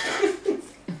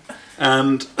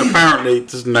 And apparently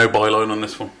there's no byline on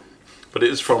this one. But it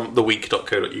is from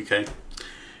theweek.co.uk.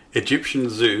 Egyptian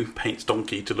zoo paints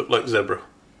donkey to look like zebra.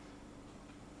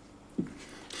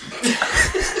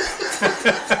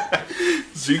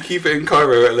 Zookeeper in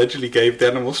Cairo allegedly gave the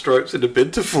animal stripes in a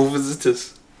bid to fool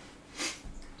visitors.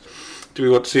 Do we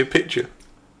want to see a picture?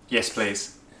 Yes,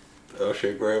 please. I'll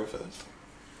show Graham first.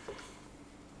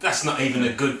 That's not even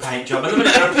a good paint job. I'm going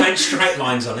to paint straight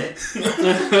lines on it.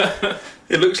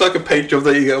 It looks like a paint job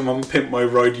that you get on Mum Pimp My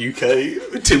Ride UK.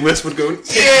 With Tim Westwood going,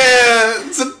 yeah,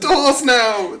 it's a horse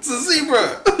now, it's a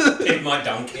zebra. Pimp my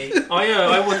donkey.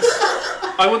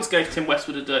 I once gave Tim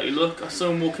Westwood a dirty look. I saw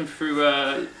him walking through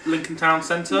Lincoln Town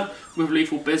Centre with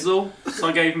Lethal Bizzle, so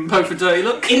I gave him both a dirty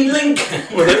look. In Lincoln?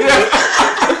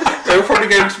 They were probably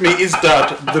going to meet his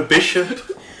dad, the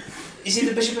bishop. Is he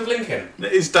the Bishop of Lincoln?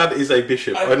 His dad is a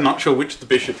bishop. I'm not sure which the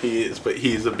bishop he is, but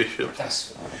he is a bishop.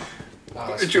 That's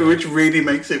Which really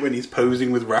makes it when he's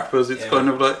posing with rappers. It's kind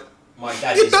of like, my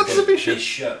dad Your is dad's the a bishop.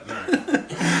 bishop, man. and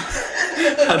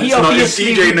He it's not his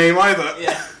obviously- DJ name either.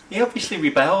 Yeah. He obviously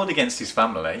rebelled against his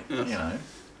family, you know.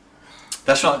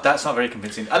 That's not very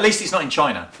convincing. At least it's not in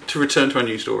China. To return to our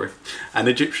news story, an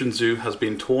Egyptian zoo has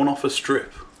been torn off a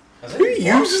strip. Who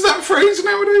uses that phrase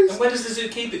nowadays? And where does the zoo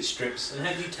keep its strips? And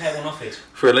how do you tear one off it?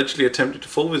 For allegedly attempting to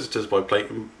fool visitors by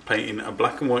painting a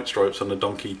black and white stripes on a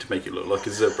donkey to make it look like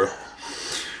a zebra.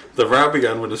 The row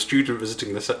began when a student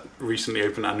visiting the recently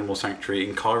opened animal sanctuary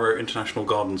in Cairo International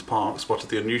Gardens Park spotted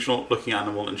the unusual looking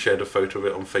animal and shared a photo of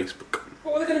it on Facebook.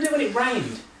 What were they going to do when it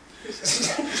rained?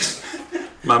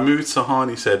 Mahmoud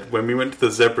Sahani said, when we went to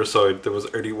the zebra side, there was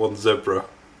only one zebra.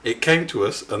 It came to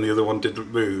us and the other one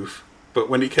didn't move. But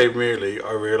when he came nearly,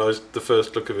 I realised the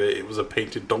first look of it was a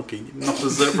painted donkey, not a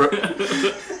zebra.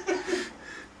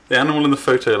 The animal in the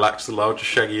photo lacks the larger,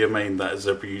 shaggier mane that a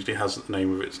zebra usually has at the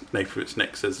nape of its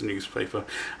neck, says the newspaper,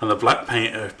 and the black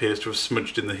paint appears to have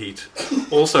smudged in the heat.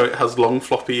 Also, it has long,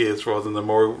 floppy ears rather than the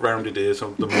more rounded ears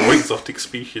of the more exotic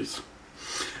species.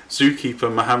 Zookeeper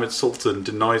Mohammed Sultan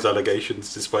denies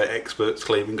allegations despite experts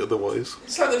claiming otherwise.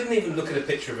 It's like they didn't even look at a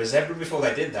picture of a zebra before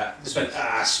they did that. Just went,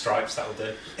 stripes, that'll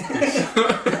do.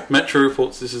 Metro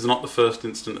reports this is not the first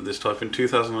incident of this type. In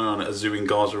 2009, a zoo in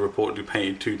Gaza reportedly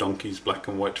painted 2 donkeys black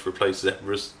and white to replace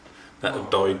zebras that had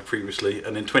died previously.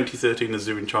 And in 2013, a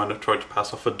zoo in China tried to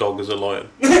pass off a dog as a lion.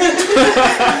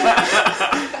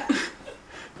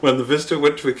 When the visitor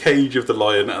went to a cage of the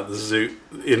lion at the zoo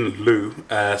in Lu,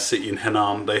 city in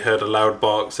Henan, they heard a loud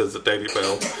bark, says the Daily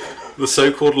Mail. The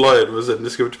so-called lion was then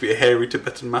discovered to be a hairy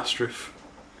Tibetan Mastiff.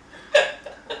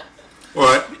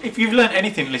 Right. If you've learnt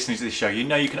anything listening to this show, you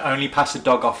know you can only pass a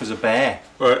dog off as a bear.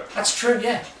 Right. That's true,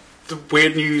 yeah. The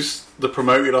weird news, the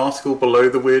promoted article below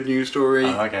the weird news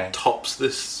story tops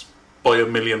this by a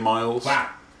million miles. Wow.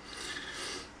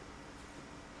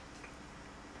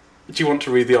 Do you want to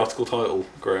read the article title,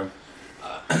 Graham?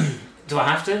 Do I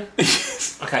have to?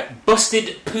 Okay.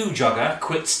 Busted poo jogger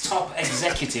quits top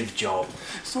executive job.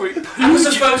 Sorry, That was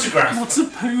a photograph. What's a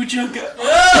poo jogger?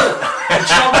 Oh!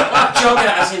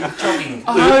 Jogger as in jogging.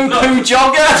 Oh, poo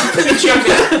jogger! Poo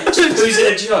jogger. Who's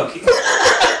in a jug?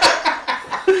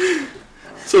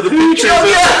 So the picture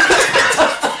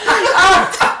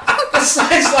That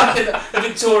sounds like a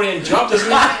Victorian job,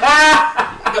 doesn't it?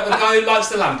 You've got the guy who lights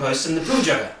the lamppost and the poo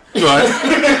jogger. Right.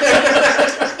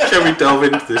 Shall we delve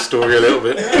into this story a little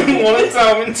bit? I want to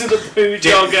delve into the poo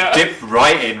jogger. Dip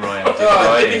right in, Ryan.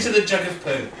 Dip into the jug of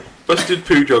poo. Busted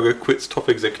poo jogger quits top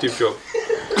executive job.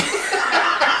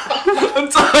 I'm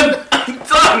done.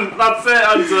 That's it,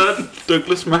 I'm done.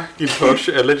 Douglas McIntosh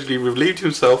allegedly relieved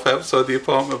himself outside the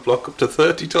apartment block up to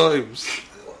 30 times.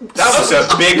 That was a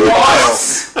big while.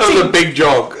 That was a big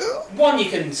jog. One you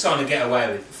can sort of get away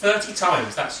with. 30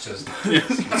 times, that's just...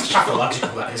 That's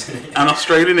pathological, that, isn't it? An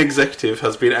Australian executive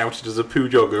has been outed as a poo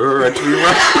jogger who allegedly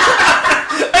ran...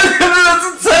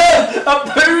 That's a term! A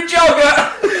poo jogger!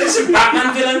 It's a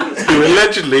Batman villain. who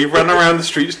allegedly ran around the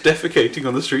streets defecating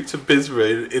on the streets of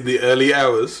Brisbane in the early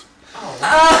hours.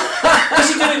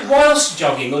 Does he do it whilst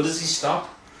jogging, or does he stop?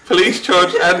 Police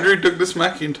charged Andrew Douglas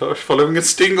McIntosh following a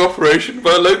sting operation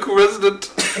by a local resident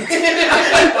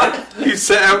who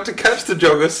set out to catch the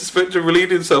jogger suspected of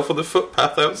relieving himself on the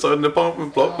footpath outside an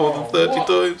apartment block more than 30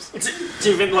 times.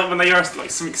 Do you think like when they are like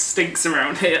something stinks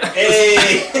around here?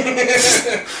 Hey!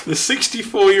 The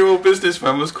 64-year-old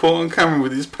businessman was caught on camera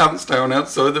with his pants down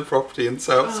outside the property in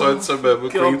Southside suburb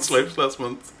of Greenslopes last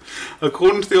month.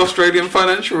 According to the Australian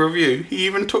Financial Review, he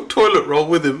even took toilet roll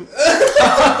with him.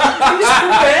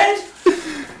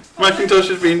 McIntosh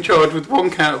has been charged with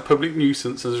 1 count of public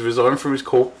nuisance and has resigned from his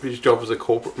job as a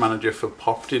corporate manager for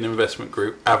property and investment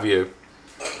group Avio.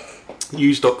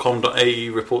 News.com.ae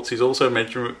reports he's also a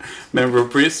member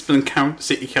of Brisbane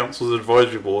City Council's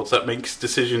advisory boards that makes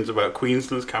decisions about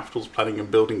Queensland's capital's planning and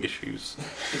building issues.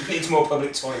 It needs more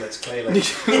public toilets, clearly.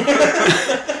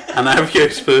 An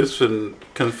Avio spokesman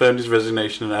confirmed his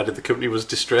resignation and added the company was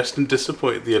distressed and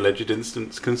disappointed at the alleged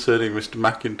incidents concerning Mr.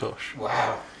 McIntosh.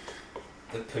 Wow.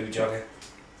 The poo jogger.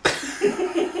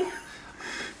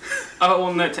 I got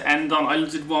one note to end on. I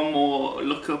did one more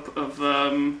look up of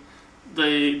the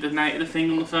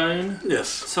thing on the phone. Yes.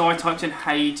 So I typed in,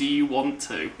 "Hey, do you want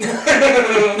to?"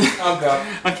 Oh god.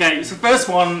 Okay, so first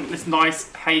one is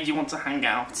nice. "Hey, do you want to hang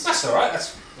out?" That's alright,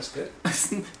 that's good.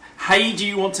 "Hey, do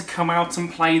you want to come out and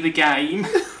play the game?"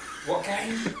 What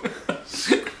game?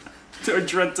 To a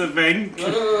dread to think.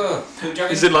 Poo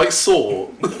jogger. Is it like Saw?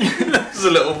 There's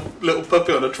a little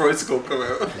puppy on a tricycle come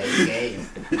out. Play the game.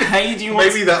 "Hey, do you want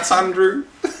Maybe that's Andrew.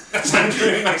 That's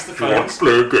Andrew who makes the phones.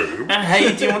 Play a game.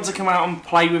 Hey, do you want to come out and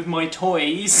play with my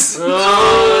toys?"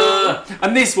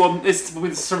 And this one is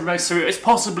with it's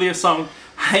possibly a song.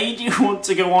 "Hey, do you want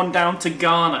to go on down to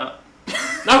Ghana?"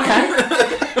 Okay.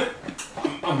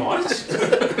 I might. I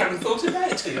haven't thought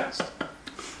about it too fast.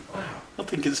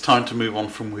 think it's time to move on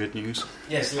from weird news.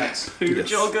 Yes, let's. Poo Yes.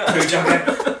 jogger. Poo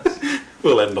jogger.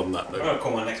 We'll end on that, I'm though. going to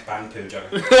call my next band Poo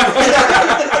Jogger.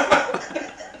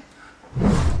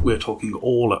 We're talking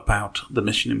all about the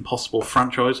Mission Impossible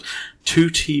franchise. 2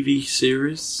 TV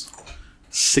series,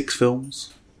 6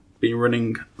 films, been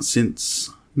running since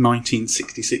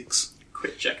 1966.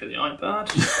 Quick check of the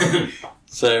iPad.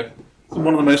 So,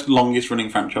 one of the most longest running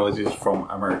franchises from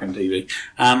American TV.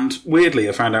 And weirdly,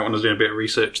 I found out when I was doing a bit of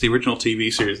research, the original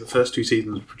TV series, the first 2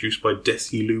 seasons were produced by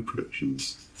Desilu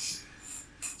Productions.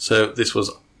 So this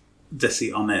was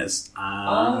Desi Arnaz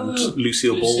and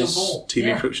Lucille Ball's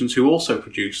TV Productions, who also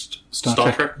produced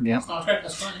Star Trek. Yeah. Star Trek,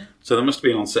 that's fine, yeah. So they must have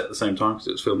been on set at the same time because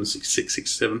it was filmed in 66,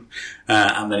 67.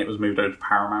 And then it was moved over to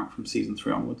Paramount from season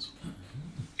 3 onwards.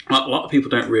 A lot of people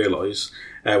don't realise,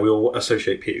 we all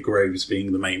associate Peter Graves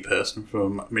being the main person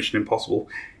from Mission Impossible.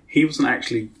 He wasn't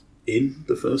actually in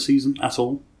the first season at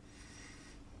all.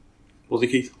 Was he,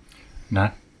 Keith?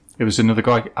 No. It was another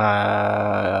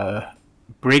guy,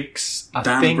 Briggs, I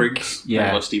think. Dan Briggs, played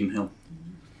Yeah. by Stephen Hill.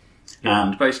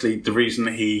 And basically, the reason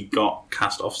he got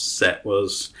cast off set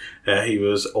was he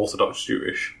was Orthodox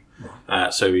Jewish.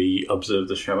 So he observed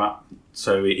the Shabbat.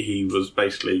 So he was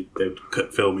basically, they would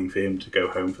cut filming for him to go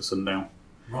home for sundown.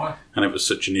 Right. And it was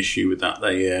such an issue with that,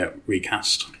 they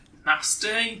recast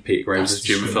Nasty. Peter Graves as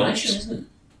Jim discrimination, Phillips. isn't it?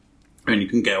 I mean, you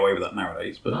can get away with that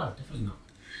nowadays, but No, definitely not.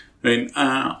 I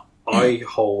mean, I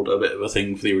hold a bit of a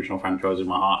thing for the original franchise in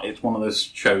my heart. It's one of those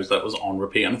shows that was on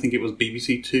repeat, and I think it was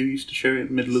BBC Two used to show it in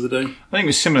the middle of the day. I think it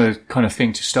was a similar kind of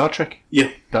thing to Star Trek.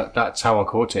 Yeah. That's how I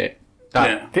caught it.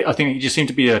 I think it just seemed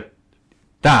to be the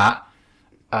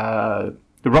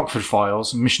Rockford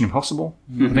Files, and Mission Impossible.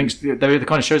 Mm-hmm. I think they were the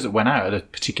kind of shows that went out at a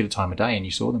particular time of day and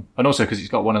you saw them. And also because it's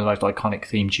got one of the most iconic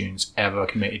theme tunes ever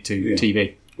committed to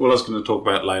TV. Well, I was going to talk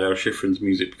about Lalo Schifrin's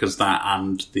music because that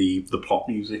and the plot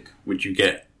music, which you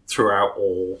get throughout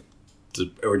all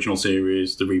the original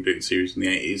series, the reboot series in the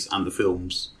 80s, and the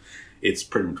films, it's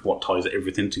pretty much what ties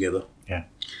everything together. Yeah.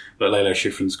 But Lalo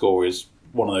Schifrin's score is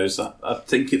one of those that I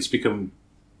think it's become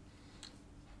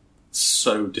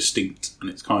so distinct, and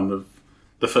it's kind of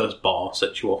the first bar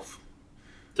sets you off.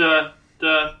 Da,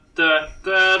 da, da,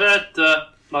 da, da, da.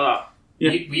 Like that. Yeah.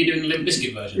 Were you doing the Limp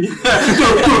Bizkit version?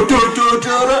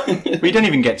 We don't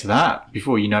even get to that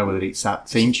before you know whether it's that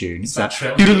theme tune. It's that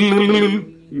trill.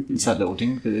 it's that little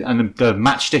ding, and the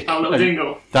matchstick. That little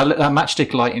jingle. That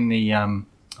matchstick light in the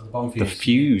Bomb the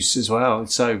fuse as well.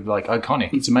 It's so like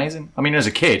iconic. It's amazing. I mean, as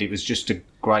a kid, it was just a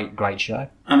great show.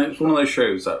 And it was one of those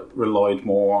shows that relied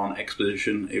more on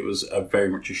exposition. It was very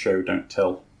much a show, don't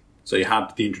tell. So you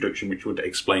had the introduction, which would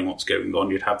explain what's going on.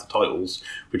 You'd have the titles,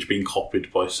 which are being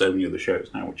copied by so many other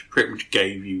shows now, which pretty much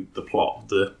gave you the plot of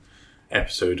the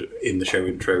episode in the show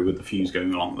intro with the fuse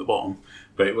going along at the bottom.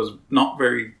 But it was not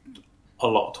a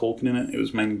lot of talking in it. It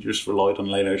was mainly just relied on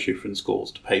Lalo Schifrin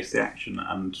scores to pace the action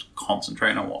and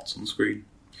concentrate on what's on screen.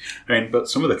 I mean, but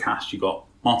some of the cast, you got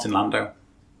Martin Landau,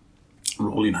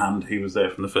 Rolling Hand, he was there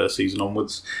from the first season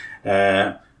onwards.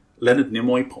 Leonard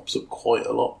Nimoy pops up quite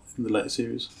a lot in the later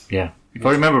series. Yeah. If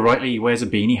I remember rightly, he wears a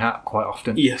beanie hat quite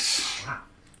often. Yes.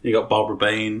 You got Barbara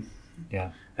Bain.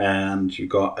 Yeah. And you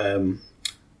got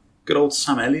good old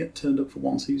Sam Elliott turned up for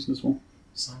one season as well.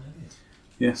 Sam Elliott.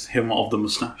 Yes, him of the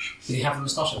moustache. Did he have a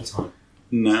moustache at the time?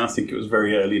 No, I think it was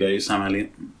very early days, Sam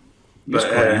Elliott. was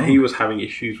quite But young. he was having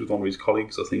issues with one of his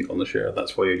colleagues, I think, on the show.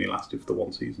 That's why he only lasted for the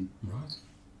one season. Right.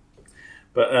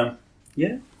 But,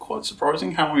 yeah, quite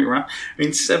surprising how long it ran. I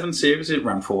mean, 7 series it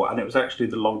ran for, and it was actually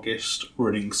the longest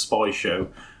running spy show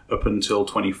up until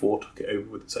 24 took it over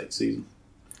with its 8th season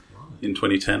in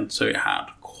 2010. So it had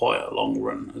quite a long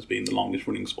run as being the longest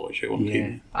running spy show on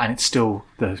TV. And it's still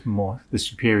the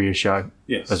superior show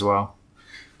Yes. as well.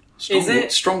 Is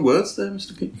it? Strong words there,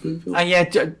 Mr.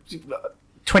 Bloomfield.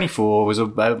 24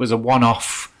 was a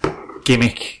one-off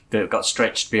gimmick that got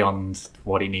stretched beyond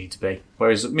what it needed to be.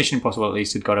 Whereas Mission Impossible at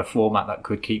least had got a format that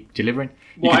could keep delivering.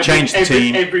 You could change the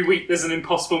team. Every week there's an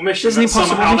impossible mission There's an that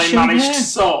impossible somehow mission, they managed yeah. to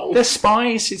solve. They're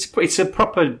spies. It's a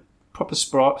proper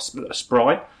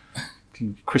spry.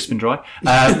 Crisp and dry.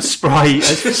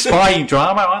 Spy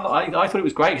drama. I thought it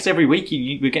was great because every week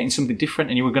you were getting something different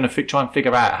and you were going to try and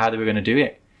figure out how they were going to do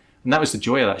it. And that was the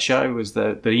joy of that show, was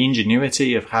the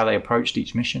ingenuity of how they approached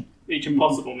each mission. Each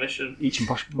impossible mission. Each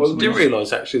impossible Well, I mission. didn't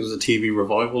realise actually there was a TV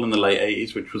revival in the late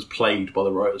 80s which was played by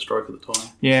the writer's strike at the time.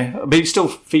 Yeah, but it still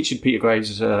featured Peter Graves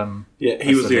as Yeah,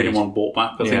 he was the only lead. one brought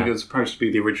back. I think Yeah. it was supposed to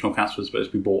be the original cast was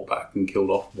supposed to be brought back and killed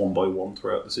off one by one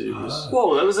throughout the series.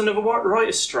 Whoa, there was another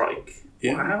writer's strike.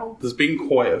 Yeah. Wow. There's been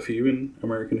quite a few in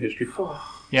American history.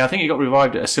 Yeah, I think it got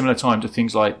revived at a similar time to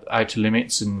things like Outer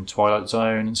Limits and Twilight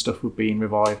Zone and stuff were being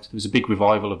revived. There was a big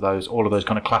revival of all of those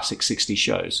kind of classic 60s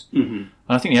shows. Mm-hmm. And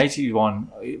I think the 80s one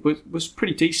was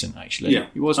pretty decent, actually. Yeah.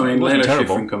 It wasn't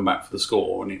terrible. Schifrin come back for the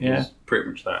score, and it was pretty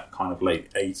much that kind of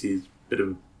late 80s, bit of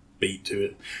a beat to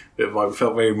it. Bit of vibe. It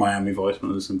felt very Miami Vice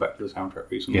when I listened back to the soundtrack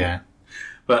recently. Yeah.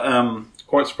 But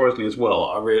quite surprisingly as well,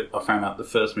 I found out the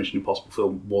first Mission Impossible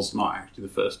film was not actually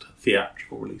the first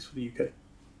theatrical release for the UK.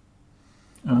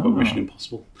 Of Mission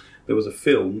Impossible. There was a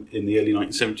film in the early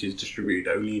 1970s distributed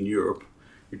only in Europe,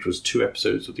 which was 2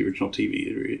 episodes of the original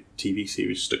TV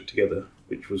series stuck together,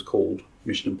 which was called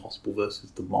Mission Impossible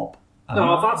versus the Mob.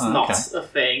 No, that's not a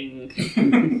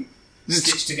thing.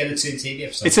 Stitched together 2 TV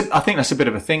episodes. I think that's a bit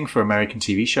of a thing for American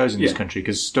TV shows in this country,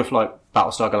 because stuff like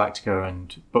Battlestar Galactica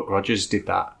and Buck Rogers did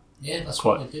that. Yeah, that's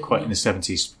quite what they did, in the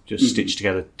 70s, just stitched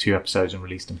together 2 episodes and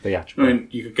released them theatrically. I mean,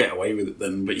 you could get away with it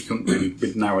then, but you couldn't really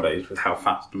with nowadays with how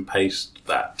fast and paced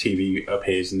that TV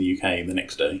appears in the UK the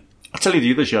next day. I'll tell you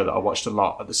the other show that I watched a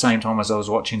lot at the same time as I was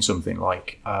watching something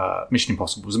like Mission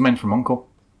Impossible was Men from U.N.C.L.E.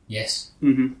 Yes.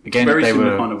 Mm-hmm. Again, very they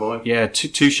similar were kind of vibe. Yeah,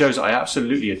 two shows that I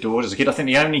absolutely adored as a kid. I think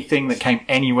the only thing that came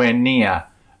anywhere near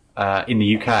in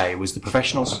the UK was The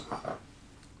Professionals,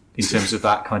 in terms of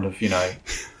that kind of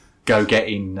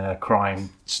go-getting crime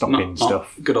stopping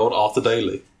stuff. Good old Arthur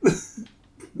Daly.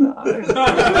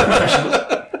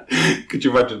 Could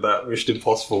you imagine that Mission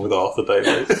Impossible with Arthur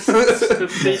Daly? Could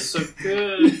be so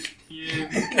good.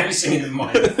 Yeah. Maybe singing in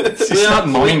mind. It's not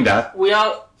Minder. We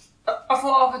are. I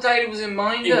thought Arthur Daly was in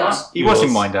Minder. He was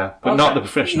in Minder, but not The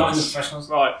Professionals. Not in The Professionals.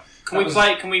 Right. Can we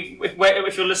play? Can we?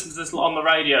 If you're listening to this on the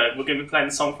radio, we're going to be playing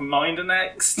the song from Minder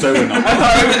next. No, we're not.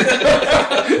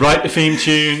 Write the theme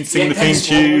tune, sing the theme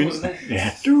tune.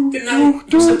 Yeah. Didn't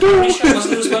that was a parody show,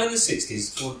 wasn't it, as well in the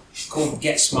 60s called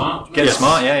Get Smart? Get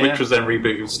Smart, yeah. Which was then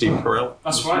rebooted with Steve Carell.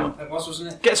 That's right, that was,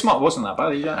 wasn't it? Get Smart wasn't that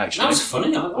bad, actually. That was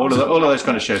funny. All of those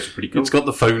kind of shows are pretty cool. It's got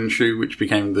the phone shoe, which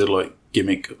became the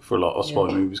gimmick for a lot of spy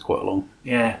movies quite long.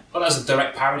 Yeah. Well, that was a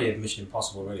direct parody of Mission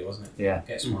Impossible, really, wasn't it? Yeah.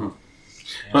 Get Smart. Mm-hmm.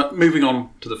 Yeah. But moving on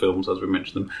to the films, as we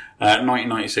mentioned them,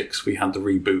 1996 we had the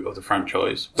reboot of the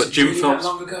franchise. But Jim Phelps,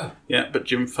 long ago? Yeah, but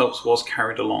Jim Phelps was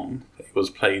carried along. He was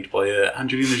played by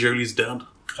Angelina Jolie's dad.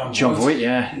 John Voight,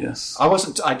 yeah. Yes. I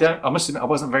must admit, I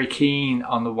wasn't very keen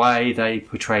on the way they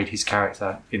portrayed his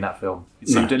character in that film. It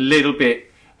seemed a little bit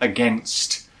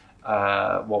against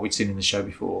what we'd seen in the show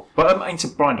before. But it's a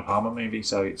Brian De Palma movie,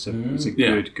 so it's a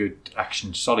good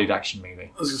action, solid action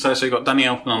movie. I was going to say, so you got Danny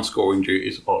Elfman on scoring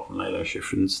duties, apart from Lalo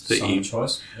Schifrin's theme.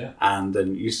 Choice, yeah. And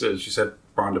then you said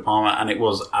Brian De Palma, and it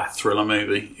was a thriller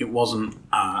movie. It wasn't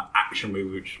an action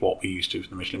movie, which is what we used to for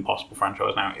the Mission Impossible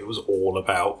franchise now. It was all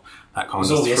about that kind of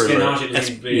thriller. It was all the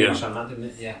espionage on that, didn't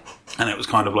it? Yeah. And it was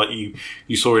kind of like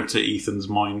you saw into Ethan's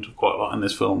mind quite a lot in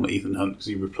this film, Ethan Hunt, because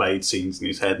he replayed scenes in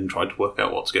his head and tried to work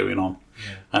out what's going on.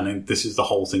 Yeah. And then this is the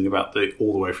whole thing about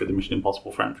all the way through the Mission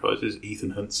Impossible franchise is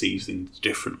Ethan Hunt sees things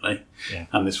differently. Yeah.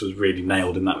 And this was really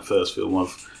nailed in that first film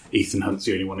of Ethan Hunt's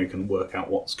the only one who can work out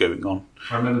what's going on.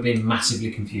 I remember being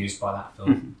massively confused by that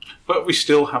film. Mm-hmm. But we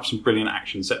still have some brilliant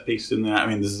action set pieces in there. I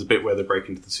mean, this is a bit where they break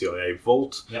into the CIA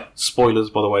vault. Yep. Spoilers,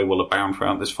 by the way, will abound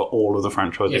throughout this for all of the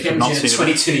franchises. If you haven't seen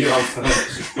a 22-year-old film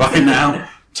right now,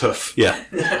 tough.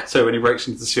 Yeah. So when he breaks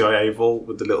into the CIA vault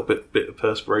with the little bit of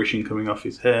perspiration coming off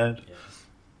his head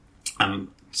and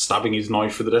stabbing his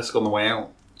knife through the desk on the way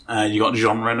out. You got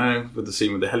Jean Reno with the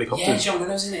scene with the helicopter. Yeah, Jean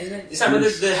Reno's in it, isn't it? Is that where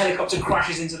the helicopter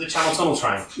crashes into the Channel Tunnel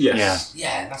train? Yes.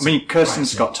 Yeah. That's Kirsten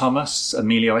Scott Thomas,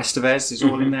 Emilio Estevez is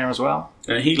all in there as well.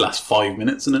 He lasts 5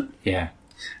 minutes, isn't it? Yeah.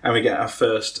 And we get our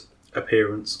first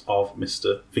appearance of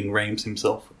Mr. Ving Rhames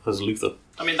himself as Luther.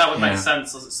 I mean, that would make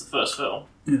sense as it's the first film.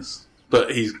 Yes.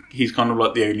 But he's kind of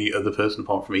like the only other person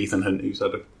apart from Ethan Hunt who's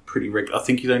had a pretty regular... I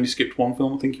think he's only skipped one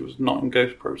film. I think he was not in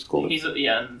Ghost Protocol. He's at the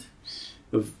end.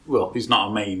 He's not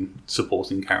a main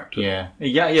supporting character. Yeah,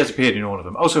 he has appeared in all of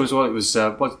them. Also, as well, it was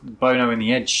Bono and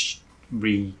the Edge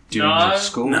redoing the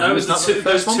score. No, it was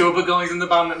those two other guys in the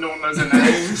band that no one knows their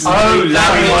names.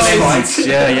 Larry Mullins.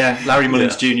 Yeah, Larry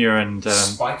Mullins Jr. and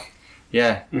Spike.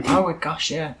 Yeah. Mm-hmm. Oh my gosh,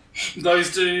 yeah.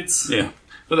 Those dudes. Yeah,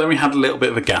 but then we had a little bit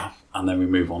of a gap, and then we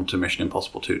move on to Mission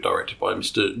Impossible 2, directed by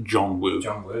Mr. John Woo.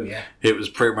 John Woo, yeah. It was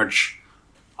pretty much.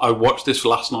 I watched this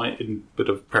last night in a bit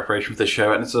of preparation for this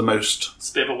show, and it's the most... It's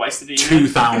a bit of a waste of the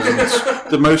 2000s.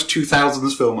 The most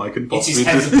 2000s film I can possibly do.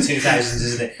 It's his head of the 2000s,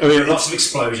 isn't it? I mean, lots of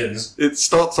explosions. It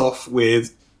starts off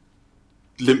with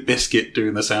Limp Bizkit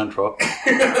doing the soundtrack.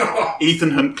 Ethan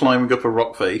Hunt climbing up a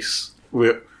rock face.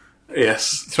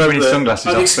 Yes. Throwing his sunglasses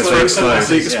the off. exploding sunglasses.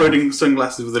 The exploding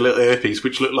sunglasses with a little earpiece,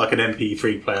 which looked like an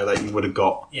MP3 player that you would have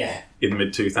got Yeah. in the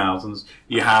mid 2000s.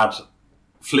 You had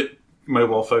flip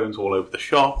mobile phones all over the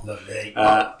shop. Lovely.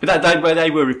 But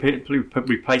they were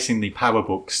replacing the power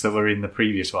books that were in the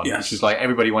previous one. Yes. Which was like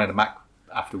everybody wanted a Mac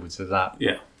afterwards of that.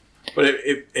 Yeah. But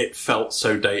it felt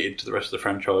so dated to the rest of the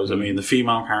franchise. I mean, the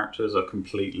female characters are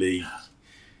completely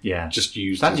Yeah. just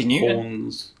used Thandie as Newton.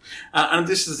 pawns. And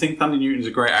this is the thing, Thandie Newton's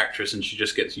a great actress and she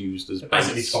just gets used as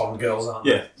Basically, base. Bond girls, aren't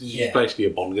Yeah, they? she's basically a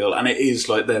Bond girl. And it is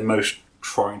like they're most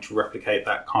trying to replicate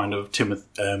that kind of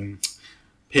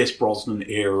Pierce Brosnan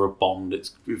era of Bond.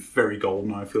 It's very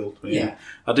golden, I feel. To me. Yeah.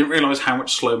 I didn't realise how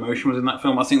much slow motion was in that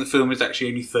film. I think the film is actually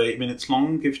only 30 minutes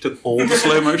long if you took all the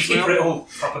slow motion Keep out. it all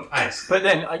proper pace. But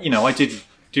then, I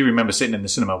do remember sitting in the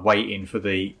cinema waiting for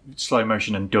the slow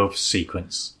motion and doves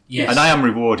sequence. Yes. And I am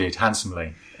rewarded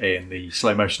handsomely in the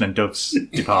slow motion and doves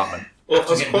department. Well, I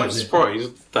was get quite those in.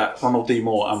 surprised that Ronald D.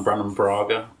 Moore and Brandon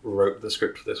Braga wrote the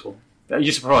script for this one. Are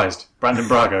you surprised Brandon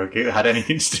Braga had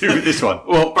anything to do with this one?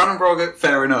 Well, Brandon Braga,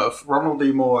 fair enough. Ronald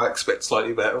D. Moore, I expect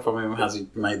slightly better from him as he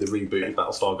made the reboot of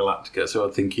Battlestar Galactica. So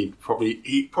I think he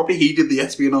did the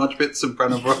espionage bits of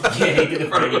Brandon Braga. Yeah, he did the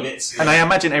pretty bits. And I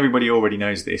imagine everybody already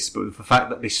knows this, but the fact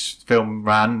that this film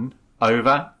ran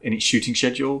over in its shooting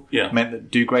schedule meant that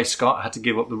Dougray Scott had to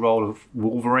give up the role of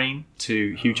Wolverine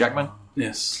to Hugh Jackman.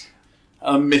 Yes,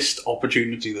 a missed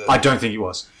opportunity there. I don't think it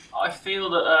was. I feel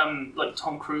that like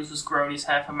Tom Cruise has grown his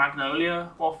hair for Magnolia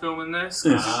while filming this.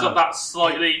 He's got that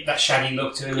slightly That shaggy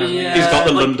look to him, hasn't he? He's got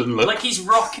the London look. Like he's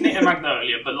rocking it in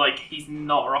Magnolia, but like he's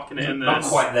not rocking it in this. Not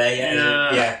quite there yet.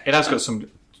 Yeah. Yeah. It has got some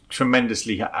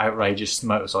tremendously outrageous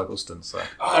motorcycle stunts, though.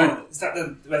 Oh, is that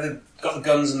where they've got the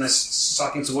guns and they're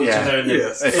cycling towards each Yeah. other and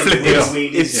Yes. They flip it off.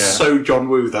 It's Yeah. so John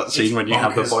Woo, that scene It's when you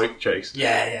have the bonkers. bike chase.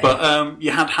 Yeah. But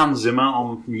you had Hans Zimmer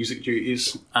on music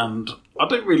duties, and I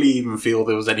don't really even feel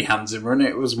there was any Hans Zimmer in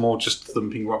it. It was more just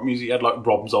thumping rock music. You had like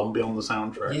Rob Zombie on the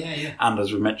soundtrack, Yeah. and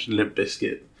as we mentioned, Limp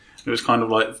Bizkit. It was kind of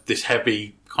like this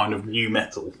heavy kind of new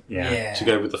metal Yeah. to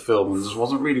go with the film, and there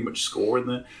wasn't really much score in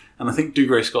there. And I think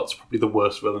Dougray Scott's probably the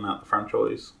worst villain out of the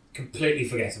franchise. Completely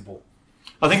forgettable.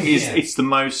 I think Yeah. it's the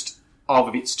most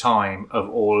of its time of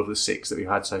all of the 6 that we've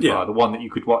had so Yeah. far. The one that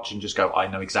you could watch and just go, I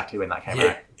know exactly when that came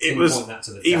out. It was Pinpoint that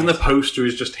to the even the date. poster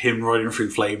is just him riding through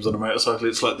flames on a motorcycle.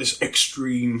 It's like this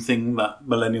extreme thing that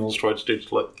millennials tried to do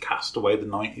to like cast away the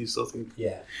 90s. I think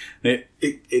Yeah.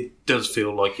 it does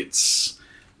feel like it's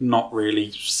not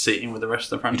really sitting with the rest of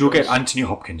the You franchise. do get Anthony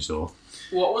Hopkins, though.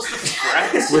 What was the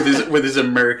threat? with his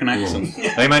American accent.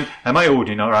 Hey man, am I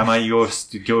Odin or am I your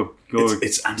It's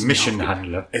Anthony mission Hopkins.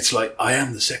 handler? It's like, I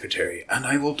am the secretary, and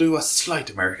I will do a slight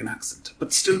American accent,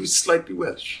 but still be slightly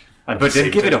Welsh. But then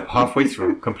give it up halfway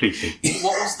through completely.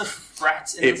 What was the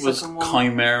threat in It the was second one?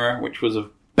 Chimera, which was a...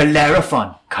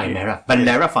 Bellerophon. Chimera.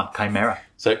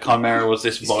 So Chimera was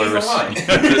this virus. We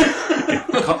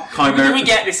Chimera...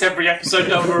 get this every episode,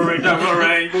 don't worry.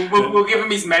 We'll give him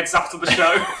his meds after the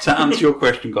show. To answer your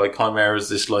question, Guy, Chimera is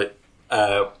this like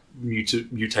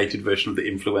mutated version of the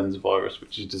influenza virus,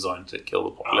 which is designed to kill the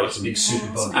Oh, it's a population. big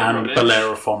super bug. And rubbish.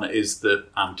 Bellerophon is the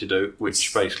antidote,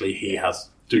 which basically he has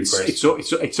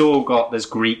It's all got, there's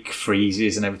Greek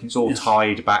friezes and everything. It's all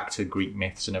tied back to Greek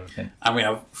myths and everything. And we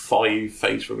have 5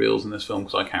 face reveals in this film,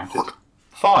 because I counted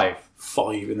 5.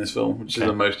 5 in this film, which is Okay.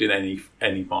 the most in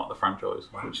any part of the franchise,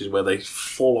 which is where they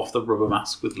fall off the rubber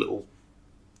mask with little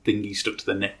thingy stuck to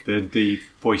their neck. The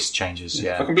voice changes, I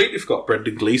yeah. completely forgot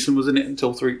Brendan Gleeson was in it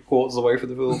until 3/4 of the way through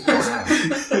the film.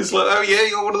 It's like, oh yeah,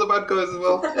 you're one of the bad guys as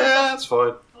well. Yeah, that's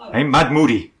fine. Hey, Mad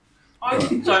Moody. I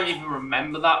don't even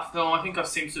remember that film. I think I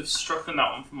seem to have struck on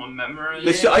that one from my memory.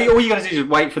 All you got to do is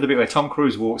wait for the bit where Tom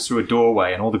Cruise walks through a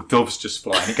doorway and all the doves just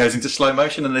fly and it goes into slow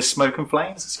motion and there's smoke and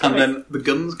flames. It's And great. then the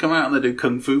guns come out and they do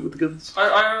kung fu with the guns.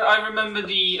 I remember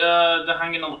the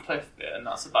hanging on the cliff bit, and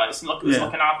that's about it. It seemed like it was Yeah.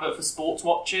 like an advert for sports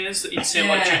watches that you'd see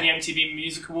like during the MTV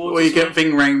Music Awards. Well, you or get something.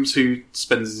 Ving Rhames, who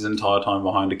spends his entire time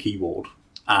behind a keyboard,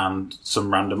 and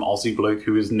some random Aussie bloke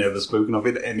who is never spoken of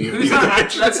in any of Who's the that other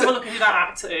actor? Let's have a look at who that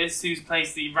actor is who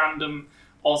plays the random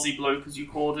Aussie bloke, as you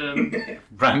called him.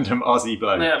 Random Aussie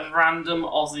bloke. Yeah, random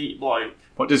Aussie bloke.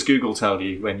 What does Google tell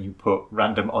you when you put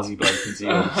random Aussie bloke into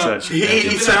your search?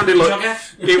 He sounded like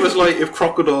it was like if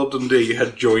Crocodile Dundee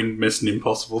had joined Mission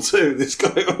Impossible 2. This guy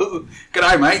was.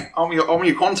 G'day, mate. I'm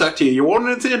your contact here. You want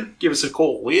anything? Give us a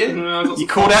call, will you? You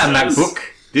called out a MacBook.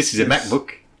 This is a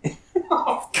MacBook.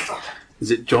 Is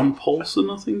it John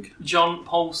Paulson? I think. John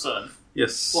Paulson.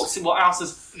 Yes. What else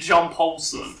is John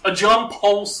Paulson? John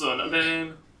Paulson, and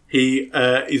then He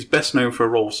is best known for a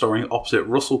role starring opposite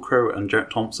Russell Crowe and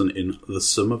Jack Thompson in The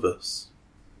Sum of Us.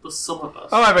 But some of us.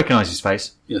 Oh, I recognise his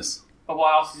face. Yes. But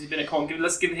what else has he been a con?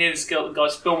 Let's give here the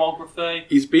guy's filmography.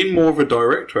 He's been more of a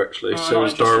director, actually. So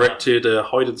he's interesting. directed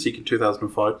Hide and Seek in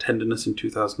 2005, Tenderness in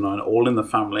 2009, All in the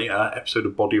Family, episode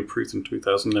of Body of Truth in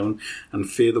 2011, and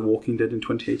Fear the Walking Dead in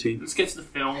 2018. Let's get to the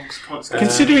films. Come on, let's go.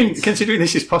 Considering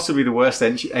this is possibly the worst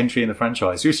entry in the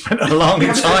franchise, we've spent a long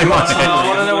time on it. I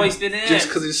want to know what he's been in. Just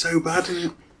because it's so bad,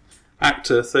 isn't it?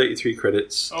 Actor, 33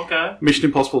 credits. Okay. Mission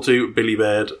Impossible 2, Billy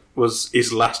Baird, was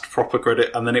his last proper credit,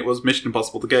 and then it was Mission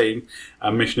Impossible the game,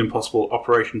 and Mission Impossible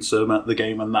Operation Surma the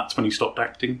game, and that's when he stopped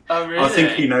acting. Oh, really? I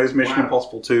think he knows Mission Wow.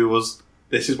 Impossible 2 was,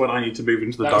 this is when I need to move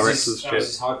into the That was director's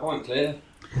his shit. high point, clearly.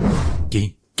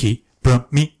 Kiki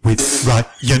brought me with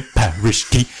Ryan Parrish.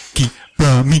 Kiki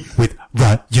brought me with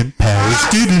Ryan Parrish.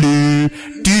 Doodaloo,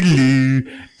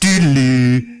 doodaloo,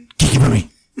 doodaloo. Kiki brought me.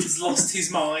 He's lost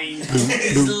his mind.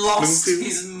 He's lost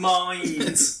his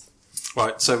mind.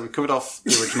 Right, so we covered off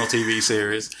the original TV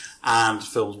series and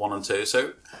films 1 and 2.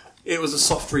 So it was a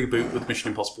soft reboot with Mission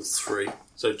Impossible 3.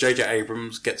 So J.J.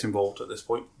 Abrams gets involved at this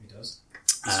point. He does.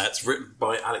 It's written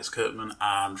by Alex Kurtzman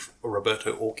and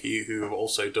Roberto Orci, who have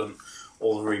also done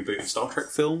all the rebooted Star Trek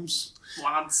films.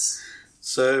 Lads.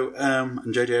 So,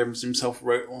 and J.J. Abrams himself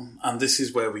wrote one, and this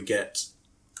is where we get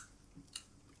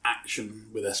action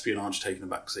with espionage taking a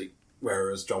backseat,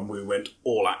 whereas John Woo went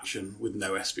all action with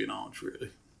no espionage,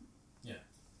 really. Yeah.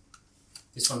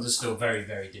 This one does feel very,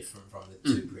 very different from the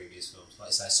two previous films. Like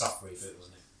I say, a soft reboot,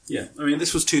 wasn't it? Yeah, I mean,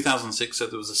 this was 2006, so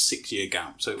there was a 6-year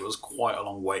gap, so it was quite a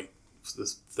long wait for the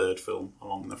third film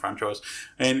along the franchise,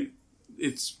 and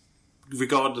it's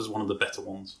regarded as one of the better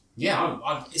ones. Yeah,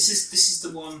 this is the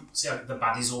one. See, the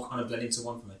baddies all kind of blend into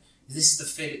one for me. This is the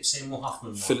Philip Seymour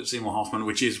Hoffman one. Philip Seymour Hoffman,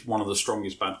 which is one of the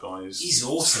strongest bad guys. He's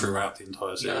awesome throughout the entire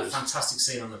You got that series. fantastic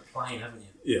scene on the plane, haven't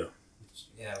you? Yeah.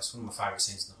 Yeah, it's one of my favourite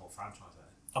scenes in the whole franchise.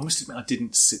 I must admit, I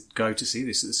didn't go to see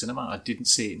this at the cinema. I didn't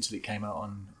see it until it came out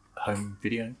on home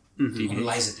video. On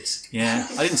Laserdisc. Yeah,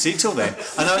 I didn't see it till then.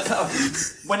 And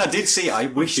when I did see it, I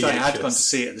wished I had VHS. gone to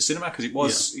see it at the cinema because it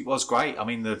was great. I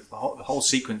mean, the whole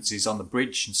sequence is on the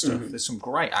bridge and stuff. There's some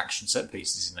great action set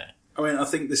pieces in there. I mean, I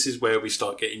think this is where we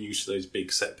start getting used to those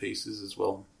big set pieces as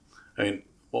well. I mean,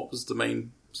 what was the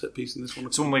main set piece in this one?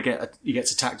 It's one where he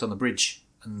gets attacked on the bridge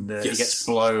and he Yes. gets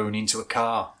blown into a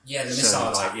car. Yeah, the missile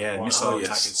attack. Yeah, one. missile Oh, attack.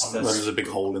 yes. Where there's a big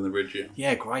hole in the bridge, yeah.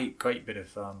 Yeah, great bit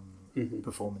of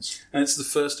performance. And it's the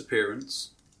first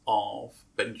appearance of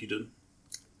Benji Dunn,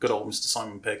 good old Mr.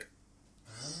 Simon Pegg.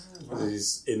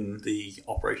 He's in the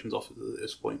operations office at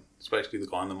this point. It's basically the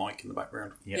guy on the mic in the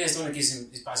background. Yeah, it's the one that gives him.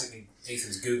 It's basically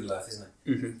Ethan's Google Earth, isn't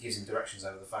it? Gives him directions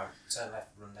over the phone. Turn left,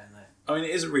 run down there. I mean, it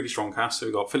is a really strong cast. So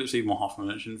we've got Philip Seymour Hoffman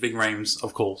mentioned. Ving Rhames,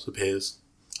 of course, appears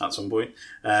at some point.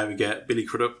 We get Billy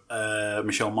Crudup,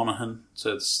 Michelle Monaghan.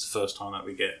 So it's the first time that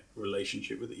we get a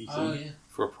relationship with Ethan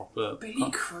for a proper... Billy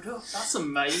Crudup. That's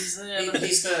amazing.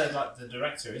 He's the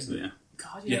director, isn't he? Yeah.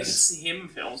 God, you don't get to see him in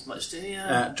films much, do you?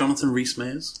 Jonathan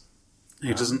Rhys-Meyers,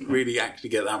 who doesn't really actually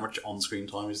get that much on-screen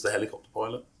time, is the helicopter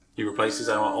pilot. He replaces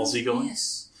our Aussie guy,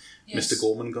 Yes. Mr.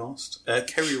 Gorman-Gast.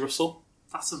 Kerry Russell,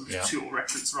 That's a tool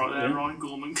reference right there, Ryan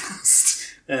Gorman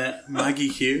cast. Maggie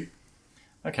Hugh,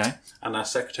 Okay. and our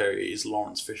secretary is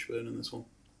Lawrence Fishburne in this one.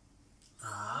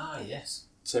 Ah, yes.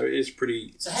 So it is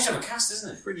pretty It's a heck of a cast,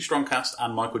 isn't it? pretty strong cast,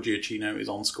 and Michael Giacchino is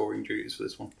on scoring duties for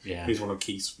this one. Yeah. He's one of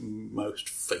Keith's most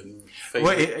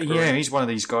Well, favourite. yeah, he's one of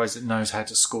these guys that knows how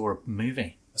to score a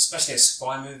movie. Especially a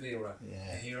spy movie or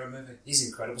a hero movie. His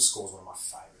incredible score is one of my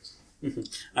favourites.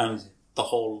 And the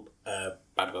whole bad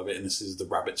guy bit in this is the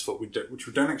rabbit's foot, which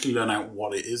we don't actually learn out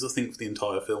what it is, I think, for the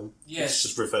entire film. Yes. It's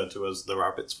just referred to as the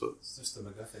rabbit's foot. It's just the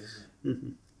MacGuffin, isn't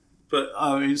it? But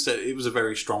I mean, it was a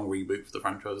very strong reboot for the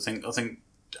franchise. I think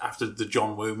after the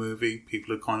John Woo movie,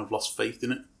 people had kind of lost faith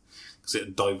in it because it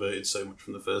had diverted so much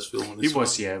from the first film. And It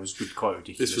was quite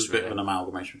ridiculous. This was a bit of an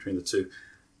amalgamation between the two.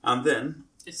 And then,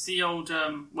 It's the old,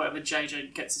 whatever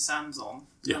JJ gets his hands on,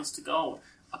 Yeah. turns to gold.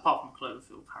 Apart from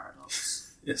Cloverfield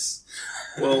Paradox. yes.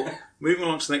 Well, moving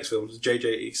along to the next film,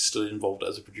 JJ is still involved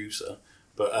as a producer,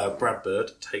 but Brad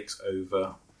Bird takes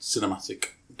over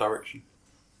cinematic direction.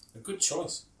 A good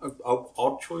choice.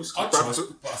 Odd choice. 'cause Odd Brad choice,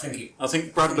 Bir- but I think it... I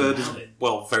think Brad Bird is,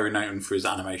 nailed it. very known for his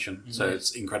animation, so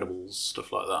it's Incredibles,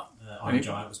 stuff like that. Iron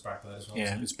Giant was Brad Bird as well. Yeah,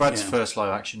 wasn't it's Brad's Yeah. first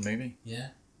live action movie. it? Yeah.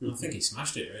 I think he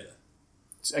smashed it, really.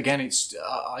 Again, it's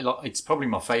probably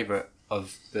my favourite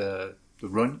of the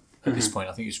run at this point.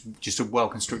 I think it's just a well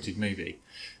constructed movie.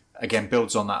 Again,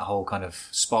 builds on that whole kind of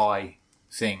spy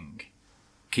thing,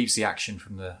 keeps the action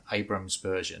from the Abrams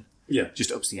version. Yeah.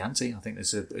 Just ups the ante. I think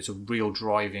it's a real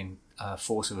driving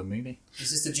force of a movie.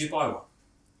 Is this the Dubai one?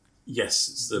 Yes,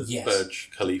 it's the Yes.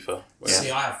 Burj Khalifa.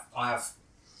 See, I have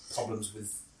problems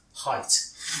with height.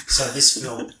 So this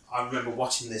film, I remember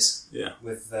watching this Yeah.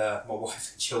 with my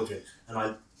wife and children, and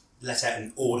I let out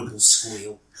an audible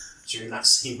squeal during that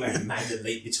scene where he made the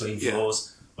leap between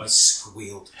floors. I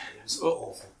squealed. It was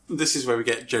awful. This is where we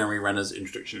get Jeremy Renner's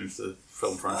introduction into the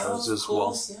film franchise as well.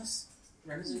 Yes.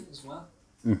 Renner's in it as well.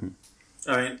 I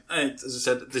mean, as I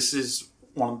said, this is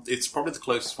it's probably the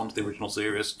closest one to the original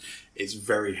series. It's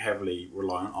very heavily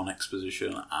reliant on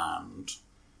exposition and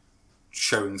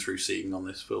showing through seeing on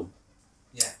this film.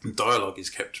 Yeah. Dialogue is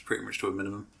kept pretty much to a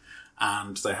minimum,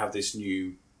 and they have this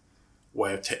new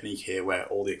way of technique here where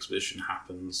all the exposition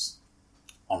happens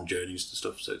on journeys to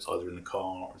stuff. So it's either in a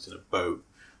car, or it's in a boat,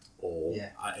 or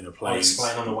in a plane. I'll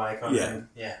explain on the way, kind of thing.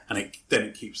 Yeah. And then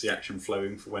it keeps the action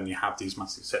flowing for when you have these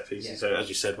massive set pieces. Yeah. So as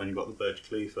you said, when you've got the Burj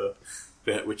Khalifa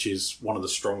bit, which is one of the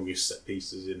strongest set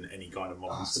pieces in any kind of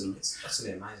modern cinema. It's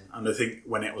absolutely amazing. And I think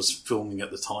when it was filming at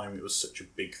the time, it was such a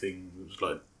big thing. It was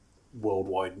like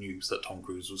worldwide news that Tom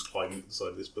Cruise was climbing the side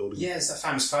of this building. Yeah, there's that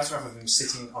famous photograph of him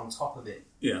sitting on top of it.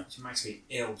 Yeah. Which makes me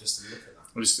ill just to look at that.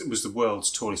 It was the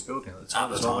world's tallest building at the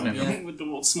time. time, I think with the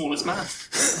world's smallest man.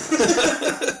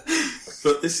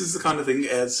 But this is the kind of thing,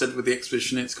 as said with the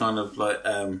exhibition, it's kind of like,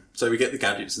 so we get the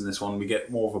gadgets in this one, we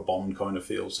get more of a Bond kind of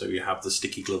feel, so you have the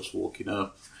sticky gloves walking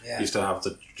up, you still have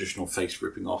the traditional face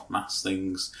ripping off mask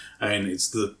things, and it's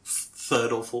the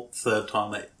third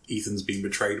time that Ethan's been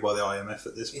betrayed by the IMF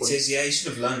at this point. It is, yeah, he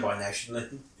should have learned by now,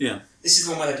 shouldn't he? Yeah. This is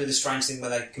the one where they do the strange thing where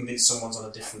they convince someone's on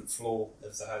a different floor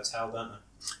of the hotel, don't they?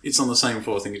 It's on the same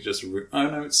floor, I think it's just a oh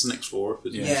no, it's the next floor up,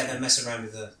 isn't it? Yeah, they mess around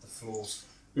with the floors.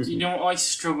 Do you know what I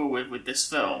struggle with this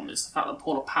film is the fact that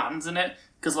Paula Patton's in it.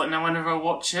 Because like now whenever I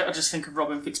watch it, I just think of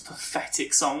Robin Thicke's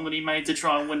pathetic song that he made to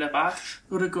try and win her back.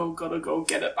 Gotta go,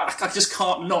 get it back. I just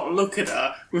can't not look at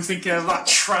her with thinking of that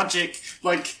tragic,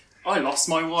 like, I lost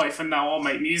my wife and now I'll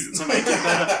make music to make it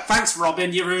better. Thanks,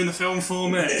 Robin, you ruined the film for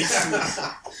me.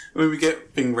 I mean, we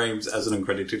get Ving Rhames as an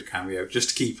uncredited cameo just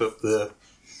to keep up the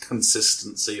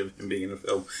consistency of him being in a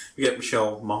film. We get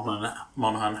Michelle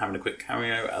Monaghan having a quick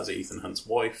cameo as Ethan Hunt's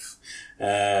wife.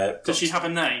 Does she have a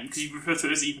name? Because you refer to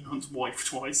her as Ethan Hunt's wife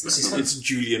twice. It's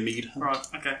Julia Mead Hunt. Right,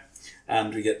 okay.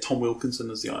 And we get Tom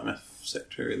Wilkinson as the IMF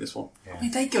secretary in this one. I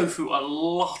mean, they go through a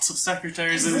lot of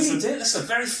secretaries. They really do. That's a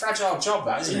very fragile job,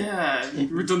 that, isn't it? Yeah,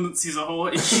 redundancies are whole.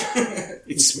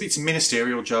 It's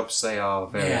ministerial jobs. They are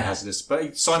very hazardous.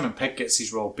 But Simon Pegg gets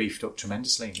his role beefed up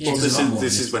tremendously. Well,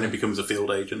 this is when he becomes a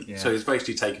field agent. Yeah. So he's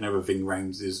basically taken over Ving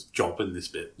Rhames' job in this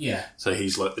bit. Yeah. So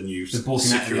he's like the new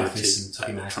security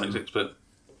electronics expert.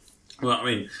 Well, I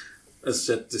mean, as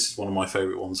I said, this is one of my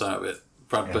favourite ones out of it.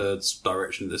 Brad Bird's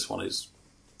direction of this one is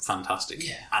fantastic.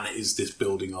 Yeah. And it is this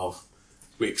building of,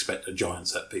 we expect a giant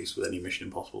set piece with any Mission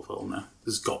Impossible film now.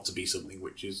 There's got to be something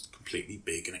which is completely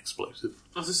big and explosive.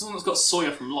 There's this one that's got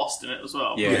Sawyer from Lost in it as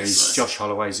well. Yeah, Josh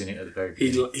Holloway's in it at the very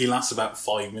beginning. He lasts about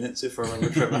 5 minutes, if I remember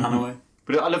Trevor Hannaway.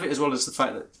 But I love it as well as the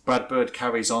fact that Brad Bird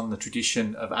carries on the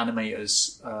tradition of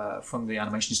animators from the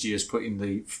animation studios putting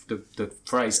the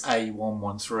phrase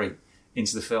A113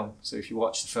 into the film. So if you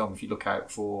watch the film, if you look out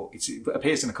for it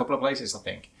appears in a couple of places, I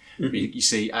think. Mm-hmm. You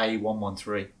see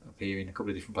A113 appear in a couple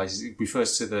of different places. It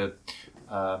refers to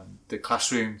the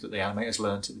classroom that the animators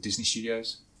learnt at the Disney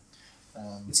Studios.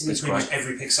 It's in pretty much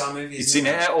every Pixar movie. It's in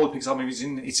all the Pixar movies.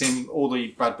 It's in all the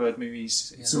Brad Bird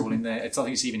movies. It's all in there. I think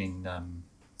it's even in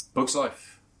Bug's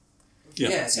Life.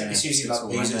 It's usually like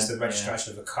these as the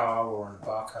registration of a car or on a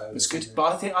barcode. It's good,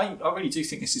 but I really do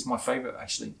think this is my favourite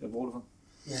actually of all of them.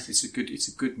 Yeah. It's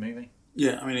a good movie.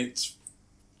 Yeah, I mean, it's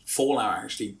Fallout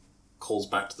actually calls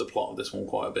back to the plot of this one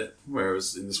quite a bit,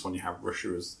 whereas in this one you have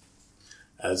Russia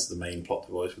as the main plot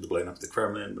device with the blowing up of the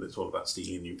Kremlin, but it's all about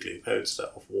stealing nuclear codes, set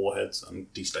off warheads,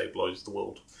 and destabilise the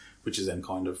world, which is then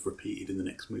kind of repeated in the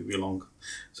next movie along.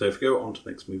 So if we go on to the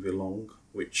next movie along,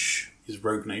 which is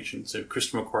Rogue Nation, so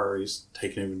Christopher McQuarrie's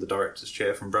taken over the director's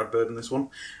chair from Brad Bird in this one,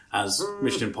 as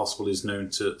Mission Impossible is known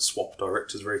to swap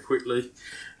directors very quickly,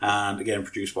 and again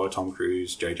produced by Tom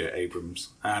Cruise, J.J. Abrams,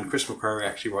 and Chris McQuarrie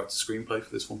actually writes the screenplay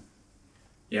for this one.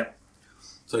 Yep.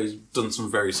 So he's done some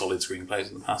very solid screenplays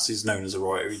in the past. He's known as a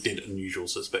writer. He did Unusual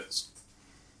Suspects,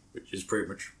 which is pretty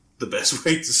much the best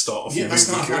way to start off. Yeah,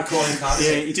 that's not a calling card.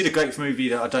 Yeah, he did a great movie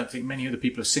that I don't think many other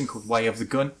people have seen called Way of the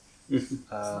Gun.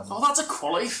 That's a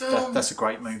quality film. That's a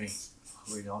great movie.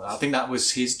 I think that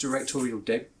was his directorial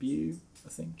debut, I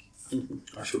think.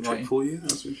 Mm-hmm. I shall check for you.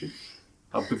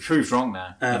 I'll be proved wrong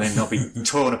now, and then I'll be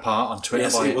torn apart on Twitter.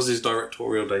 Yes, by it was his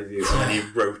directorial debut, and then he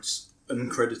wrote,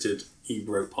 uncredited, he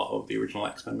wrote part of the original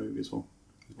X-Men movie as well.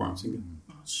 With Bryan Singer.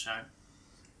 That's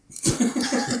a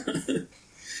shame.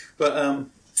 But,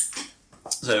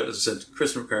 so, as I said,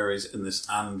 Chris McQuarrie's in this,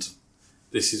 and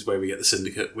this is where we get the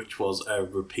Syndicate, which was a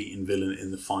repeating villain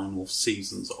in the final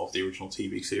seasons of the original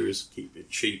TV series. Keep it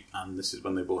cheap, and this is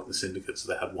when they brought in the Syndicate,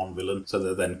 so they had one villain, so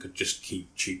they then could just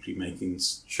keep cheaply making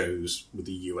shows with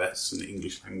the US and the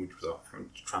English language without having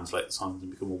to translate the signs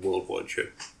and become a worldwide show.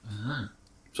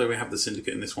 So we have the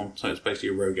Syndicate in this one. So it's basically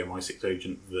a rogue MI6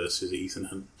 agent versus Ethan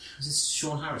Hunt. Is this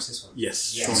Sean Harris, this one?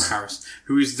 Yes, Sean Harris,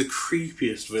 who is the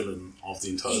creepiest villain of the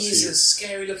entire series. He's a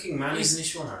scary looking man, isn't he,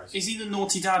 Sean Harris? Is he the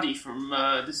naughty daddy from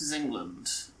This Is England?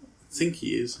 I think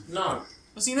he is. No.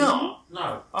 Was he not?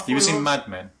 No. He was in Mad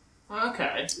Men.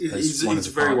 Okay. He's one a of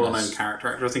the very partners. well-known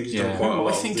character actor. I think he's Yeah. done quite a What am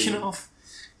lot. I thinking of?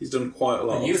 He's done quite a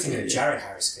lot. And you were thinking of Jared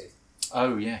Harris, Keith.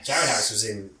 Oh, yes. Jared Harris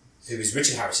who was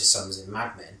Richard Harris's son, was in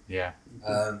Mad Men. Yeah.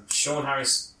 Sean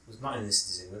Harris was not in This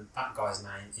Is England. That guy's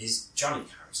name is Johnny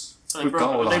Harris. We've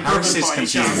got all our they broke Harrises him by any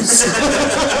confused.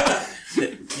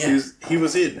 chance. He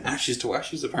was in Ashes to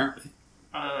Ashes, apparently.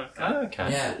 Okay. Oh, okay.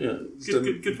 Yeah. Yeah,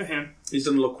 Good for him. He's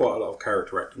done quite a lot of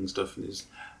character acting stuff, and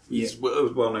he's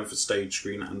well known for stage,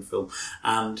 screen, and film.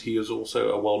 And he is also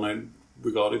a well-known,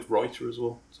 regarded writer as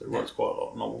well. So he writes quite a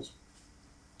lot of novels.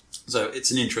 So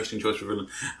it's an interesting choice for villain.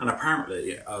 And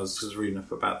apparently, I was just reading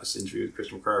up about this interview with Chris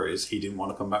McQuarrie, is he didn't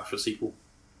want to come back for a sequel,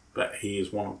 but he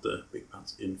is one of the big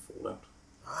bands in Fallout.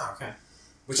 Ah, okay.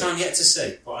 Which I'm yet to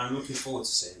see, but I'm looking forward to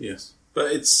seeing. Yes,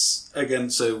 but it's again.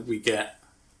 So we get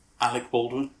Alec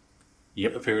Baldwin,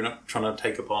 appearing up, trying to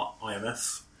take apart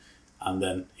IMF, and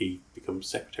then he becomes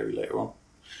secretary later on.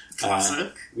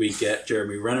 Classic. We get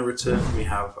Jeremy Renner return. We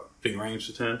have Ving Rhames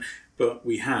return. But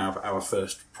we have our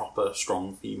first proper,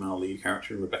 strong female lead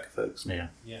character in Rebecca Ferguson. Yeah.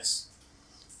 Yes.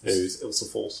 Who's Ilsa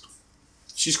Forst.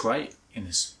 She's great in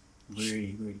this.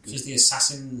 Really, really good. She's the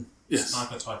assassin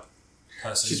sniper type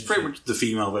person. She's pretty much the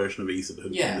female version of Ethan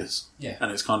Hunt in this. Yeah.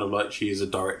 And it's kind of like she is a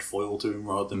direct foil to him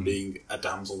rather than being a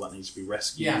damsel that needs to be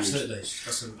rescued. Yeah, absolutely. She's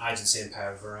got some agency and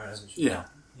power of her own, hasn't she? Yeah.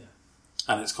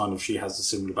 And it's kind of, she has a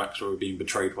similar backstory of being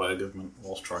betrayed by a government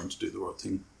whilst trying to do the right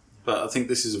thing. But I think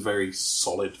this is a very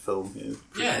solid film here.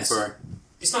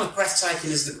 It's not as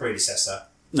breathtaking as the predecessor.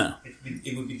 No.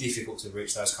 It would be difficult to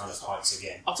reach those kind of heights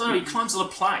again. I don't know, he climbs on a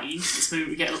plane. This movie,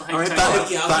 we get a little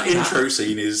that intro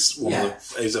scene is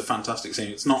is a fantastic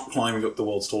scene. It's not climbing up the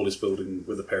world's tallest building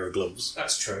with a pair of gloves.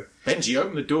 That's true. Benji,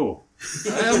 open the door.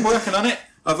 I'm working on it.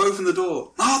 I've opened the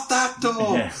door. Not that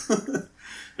door! Yeah.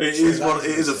 It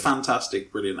is a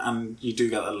fantastic, brilliant, and you do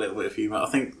get a little bit of humour. I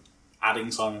think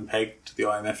adding Simon Pegg to the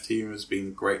IMF team has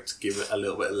been great to give it a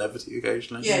little bit of levity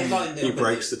occasionally. Yeah, he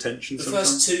breaks the tension. The sometimes.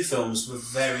 first two films were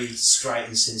very straight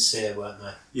and sincere, weren't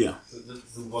they? Yeah.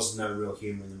 There was no real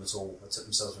humour in them at all. They took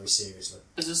themselves very seriously.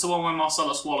 Is this the one where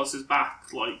Marcellus Wallace is back,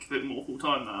 like, a bit more full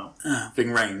time now? Ving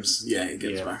Rhames, he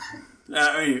gets back.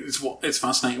 I mean, it's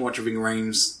fascinating watching Ving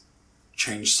Rhames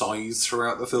change size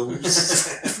throughout the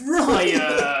films.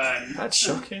 Ryan! That's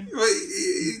shocking.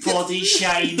 Body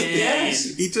shaming.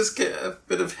 Yes. He does get a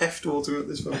bit of heft water at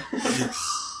this film.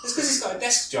 It's because he's got a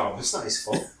desk job. It's not his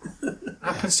fault.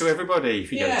 Happens to everybody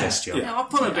if you get a desk job. Yeah, I'll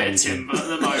put a bit of timber at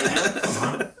the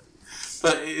moment.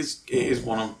 But it is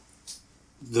one of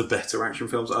the better action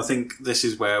films. I think this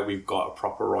is where we've got a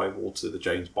proper rival to the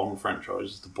James Bond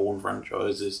franchises, the Bourne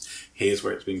franchises. Here's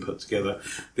where it's been put together.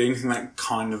 The only thing that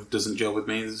kind of doesn't gel with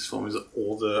me in this film is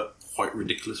all the quite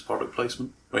ridiculous product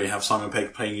placement, where you have Simon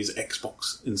Pegg playing his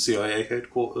Xbox in CIA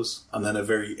headquarters, and then a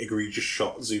very egregious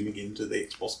shot zooming into the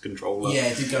Xbox controller. Yeah,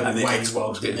 it did go and the way Xbox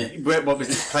wild, didn't it? What was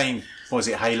it playing? Was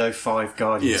it Halo 5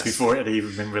 Guardians before it had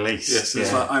even been released? Yes,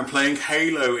 it's like, I'm playing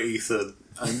Halo, Ethan.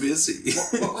 I'm busy.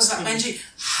 What was that, Benji?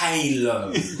 Halo.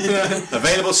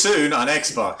 Available soon on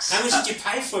Xbox. How much did you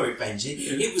pay for it, Benji?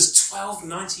 It was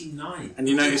 $12.99. And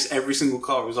you notice every single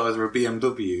car was either a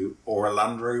BMW or a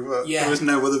Land Rover. Yeah. There was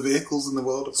no other vehicles in the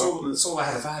world apart from That's all they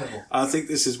had available. I think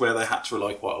this is where they had to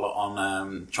rely quite a lot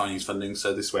on Chinese funding,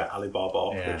 so this is where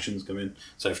Alibaba Productions come in.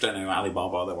 So if you don't know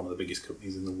Alibaba, they're one of the biggest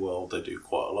companies in the world. They do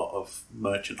quite a lot of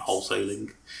merchant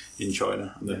wholesaling in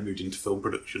China, and then moved into film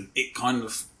production. It kind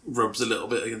of rubs a little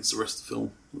bit against the rest of the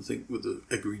film, I think, with the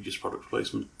egregious product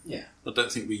placement. Yeah. I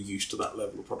don't think we're used to that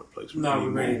level of product placement No,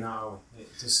 anymore. we really not. It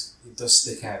does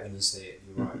stick out when you see it,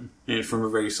 you're right. Yeah, from a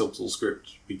very subtle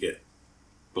script, we get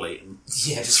blatant.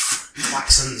 Yeah, just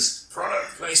Waxon's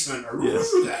product placement.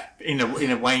 In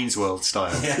a Wayne's World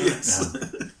style. Yes.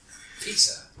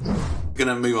 Pizza. We're going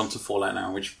to move on to Fallout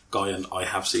now, which Guy and I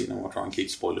have seen, and we'll try and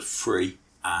keep spoiler free.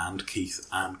 And Keith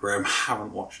and Graham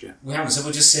haven't watched yet. We haven't, so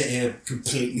we'll just sit here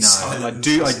completely silent.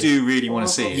 I do really want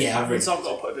to see it. Yeah, I've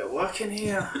got to put a bit of work in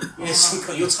here. Yes,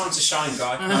 your time to shine,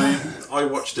 Guy. I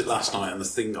watched it last night, and the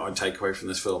thing that I take away from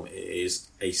this film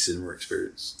is a cinema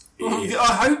experience.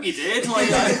 I hope you did.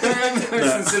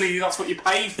 Sincerely, that's what you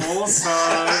paid for. So,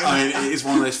 I mean, it's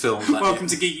one of those films. That welcome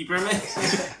to Geeky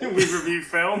Brimmy. We review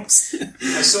films.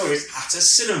 I saw it at a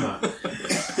cinema.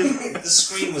 The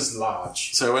screen was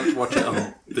large. So I went to watch it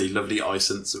on the lovely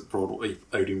iSense at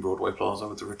Odeon Broadway Plaza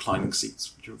with the reclining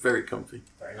seats, which were very comfy.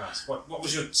 Very nice. What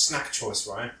was your snack choice,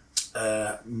 Ryan?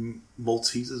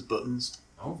 Maltesers buttons.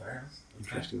 Oh, very nice.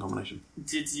 Interesting combination.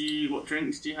 What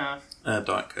drinks did you have?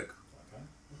 Diet Coke.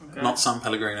 Okay. Not San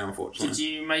Pellegrino, unfortunately. Did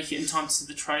you make it in time to see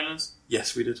the trailers?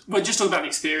 Yes, we did. Well, just talk about the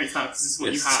experience now, because this is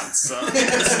what Yes. you had. So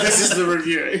this is the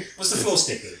review. Was the floor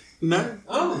sticky? No.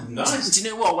 Oh, nice. Do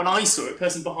you know what? When I saw it, a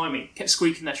person behind me kept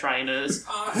squeaking their trainers.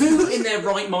 Who in their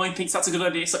right mind thinks that's a good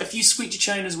idea? So if you squeak your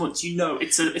trainers once, you know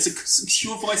it's a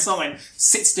surefire sign.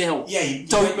 Sit still. Yeah, you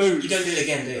Don't move. You don't do it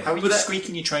again, do you? How are you But that-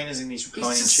 squeaking your trainers in these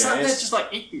reclining It's just sat there, chairs? just like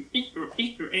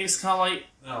it's kind of like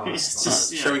Oh, it's that's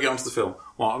just Shall we get on to the film?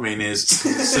 What I mean is,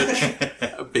 such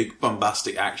a big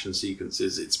bombastic action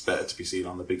sequences, it's better to be seen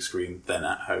on the big screen than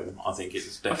at home. I think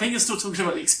it's I think you're still talking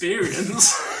about the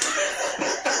experience.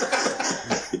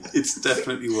 it's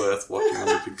definitely worth watching on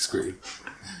the big screen.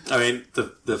 I mean,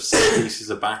 the set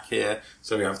pieces are back here.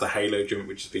 So we have the Halo jump,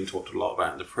 which has been talked a lot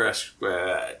about in the press,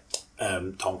 where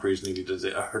Tom Cruise nearly does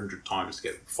it 100 times to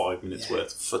get 5 minutes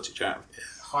worth of footage out of it.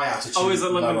 high altitude, Oh, is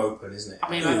it like low a- open, isn't it? I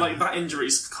mean, like that injury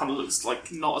kind of looks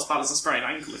like not as bad as a sprained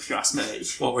ankle, if you ask me.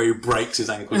 What, where he breaks his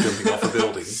ankle jumping off a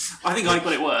building? I think I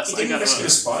got it worse. He I didn't got it rescue a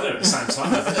worse. spider at the same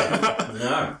time, did he?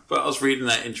 No. But I was reading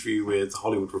that interview with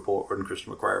Hollywood Reporter and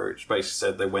Christian McQuarrie, which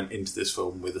basically said they went into this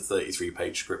film with a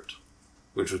 33-page script,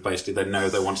 which was basically they know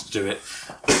they wanted to do it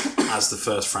as the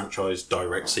first franchise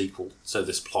direct sequel. So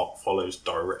this plot follows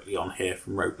directly on here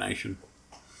from Rogue Nation.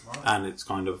 And it's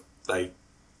kind of, they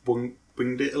winged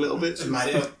it a little bit. Just made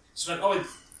it up. Just went, oh,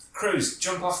 Cruise,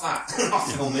 jump off that. I'll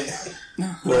film it.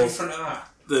 Well, in front of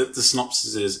that. the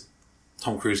synopsis is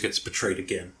Tom Cruise gets betrayed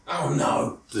again, Oh,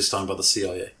 no. this time by the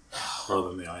CIA rather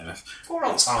than the IMF. Poor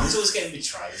old Tom. He's always getting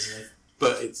betrayed, isn't he?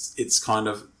 But it's kind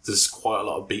of, there's quite a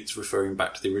lot of beats referring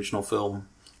back to the original film.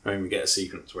 I mean, we get a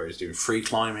sequence where he's doing free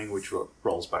climbing, which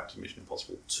rolls back to Mission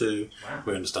Impossible 2. Wow.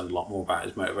 We understand a lot more about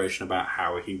his motivation, about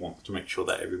how he wants to make sure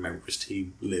that every member of his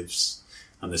team lives.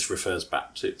 And this refers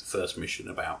back to the first mission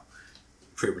about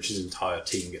pretty much his entire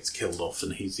team gets killed off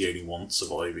and he's the only one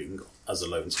surviving as a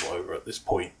lone survivor at this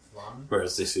point. Wow.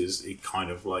 Whereas this is he kind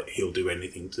of like, he'll do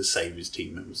anything to save his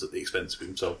team members at the expense of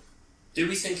himself. Do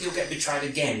we think he'll get betrayed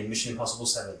again in Mission Impossible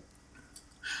 7?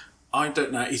 I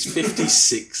don't know. He's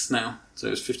 56 now, so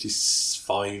it's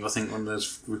 55, I think, when they're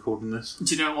recording this.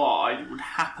 Do you know what? I would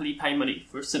happily pay money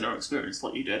for a cinema experience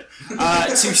like you did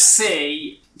to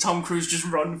see Tom Cruise just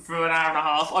run for an hour and a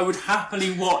half. I would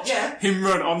happily watch him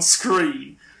run on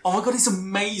screen. Oh my god, it's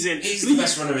amazing. He's the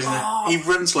best runner, isn't he? He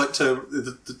runs like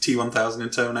the T-1000 in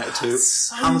Terminator 2,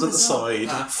 so hands at the bizarre.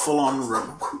 side, full-on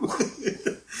run.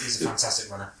 He's a fantastic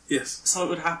runner. Yes. So I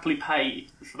would happily pay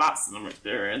for that cinema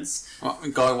experience.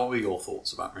 Right, Guy, what were your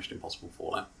thoughts about Mission Impossible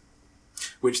Fallout?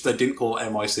 Which they didn't call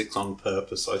MI6 on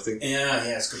purpose, I think. Yeah,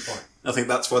 that's a good point. I think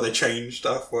that's why they changed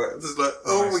stuff. Where it's like,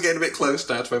 Nice. we're getting a bit close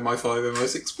now to MI5,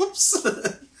 MI6. Whoops.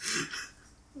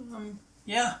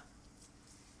 Yeah.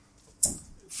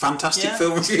 Fantastic Yeah.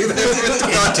 film review there.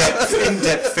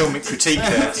 In-depth filmic critique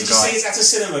there. Did you see it's at a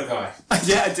cinema, Guy?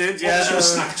 Yeah, I did, What was your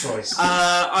snack choice?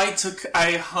 I took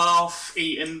a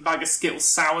half-eaten bag of Skittles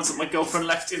sours that my girlfriend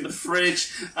left in the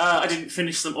fridge. I didn't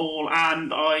finish them all,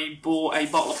 and I bought a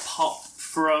bottle of pop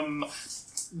from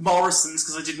Morrison's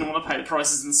because I didn't want to pay the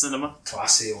prices in the cinema.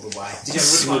 Classy all the way. Did you have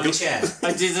a reclining chair?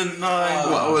 I didn't know.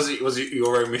 What was it? Was it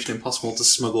your own Mission Impossible to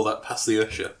smuggle that past the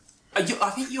usher? I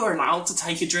think you are allowed to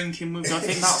take a drink in with me. I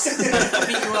think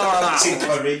you are allowed.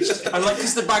 Encouraged. I like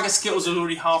because the bag of Skittles was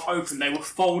already half open. They were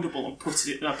foldable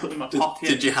and I put them in my pocket.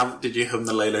 Did you hum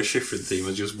the Lalo Schifrin theme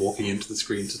as you was walking into the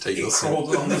screen to take He your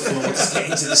crawled along the floor to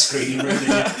get into the screening room.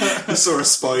 Didn't I saw a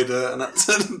spider and that's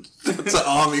an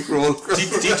army crawl.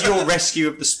 Did your rescue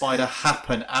of the spider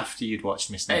happen after you'd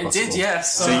watched Mission It Impossible? did,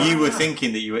 yes. So you were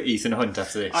thinking that you were Ethan Hunt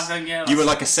after this? I think, yeah. You were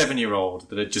like a 7-year-old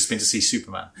that had just been to see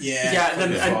Superman. Yeah,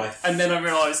 probably five. and then I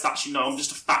realised actually no, I'm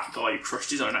just a fat guy who crushed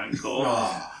his own ankle.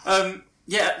 Oh.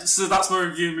 Yeah, so that's my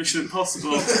review of Mission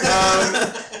Impossible.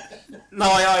 No,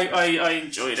 I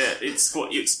enjoyed it. It's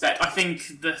what you expect. I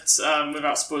think that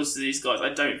without spoilers to these guys,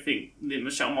 I don't think the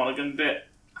Michelle Monaghan bit.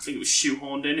 I think it was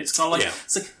shoehorned in. It's kind of like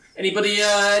it's like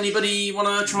anybody want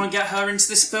to try and get her into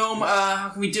this film? How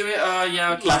can we do it?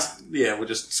 Yeah, okay. We'll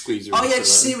just squeeze her. Oh into yeah,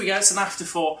 just here we go. It's an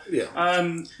afterthought. Yeah.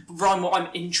 Ryan, what I'm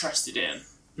interested in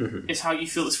is how you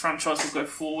feel this franchise will go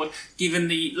forward, given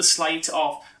the slate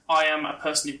of I am a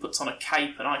person who puts on a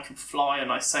cape and I can fly and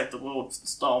I save the world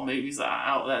style movies that are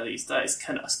out there these days.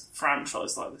 Can a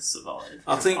franchise like this survive?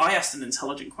 I asked an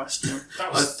intelligent question.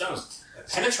 That was a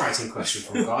penetrating question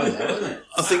from a guy there, wasn't it?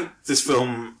 I think this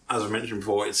film, as I mentioned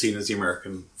before, it's seen as the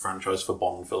American franchise for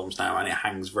Bond films now, and it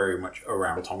hangs very much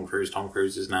around Tom Cruise. Tom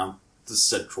Cruise is now the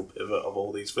central pivot of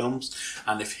all these films,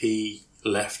 and if he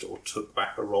left or took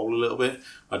back a role a little bit,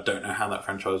 I don't know how that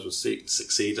franchise would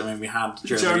succeed. I mean, we had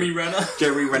Jeremy Renner.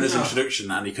 Jeremy Renner's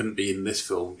introduction, and he couldn't be in this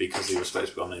film because he was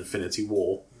supposed to be on Infinity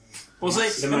War. Was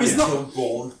it?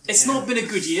 It's not been a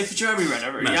good year for Jeremy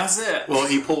Renner, really, has it? Well,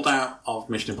 he pulled out of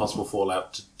Mission Impossible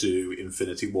Fallout to do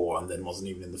Infinity War, and then wasn't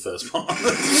even in the first one.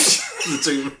 The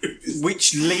two movies.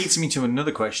 Which leads me to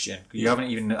another question. You haven't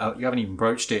even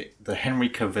broached it. The Henry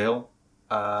Cavill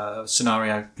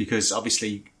scenario, because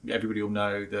obviously everybody will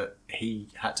know that he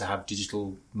had to have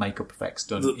digital makeup effects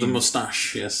done. The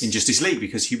moustache, yes, in Justice League,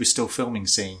 because he was still filming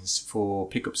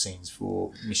pickup scenes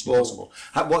for Mission Impossible.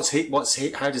 How does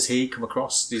he come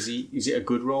across? Is it a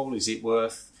good role? Is it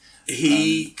worth?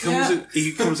 He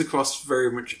comes across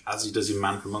very much as he does in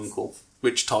Man from U.N.C.L.E.,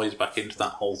 which ties back into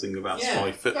that whole thing about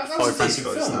spy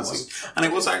franchise. And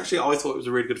it was actually, I thought it was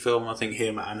a really good film. I think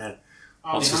him and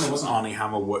Arnie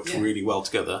Hammer worked really well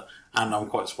together, and I'm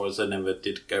quite surprised they never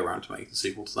did go around to make a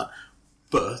sequel to that.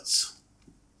 But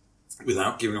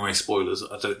without giving away spoilers,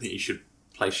 I don't think you should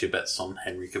place your bets on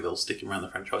Henry Cavill sticking around the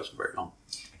franchise for very long.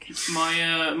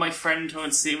 My friend who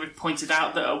went to see it pointed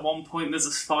out that at one point there's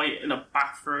a fight in a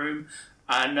bathroom,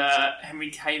 and Henry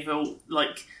Cavill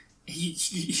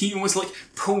he almost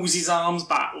pulls his arms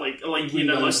back, basically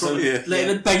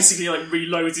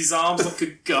reloads his arms like a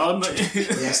gun.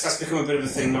 Yes, that's become a bit of a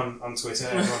thing on Twitter.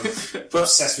 Everyone's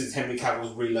obsessed with Henry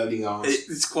Cavill's reloading arms.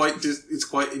 It's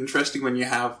quite interesting when you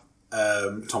have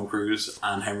Tom Cruise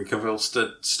and Henry Cavill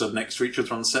stood next to each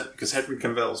other on set, because Henry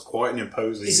Cavill's quite an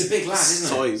imposing, he's a big lad,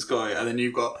 isn't he? Size guy, and then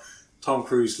you've got Tom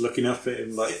Cruise looking up at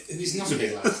him like who's not a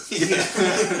big lad.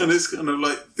 And it's kind of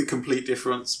like the complete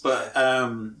difference, but.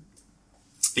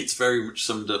 It's very much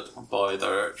summed up by the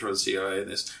director of the CIA in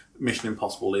this. Mission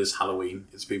Impossible is Halloween.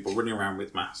 It's people running around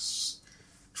with masks,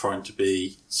 trying to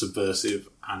be subversive,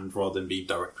 and rather than be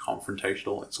direct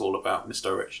confrontational, it's all about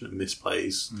misdirection and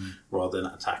misplays, rather than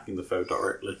attacking the foe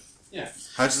directly. Yeah.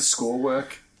 How does the score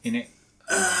work in it?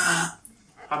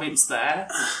 I mean, it's there.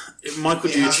 Michael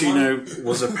Giacchino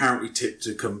was apparently tipped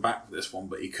to come back for this one,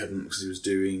 but he couldn't because he was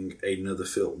doing another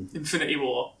film. Infinity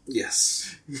War.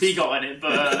 Yes. He got in it,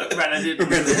 but Renner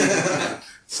didn't.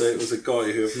 So it was a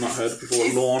guy who I've not heard of before,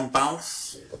 Lorne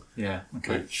Balfe. Yeah,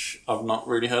 okay. Which I've not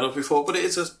really heard of before, but it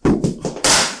is a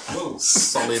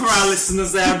solid... For our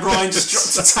listeners there, Brian just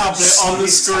dropped a tablet on the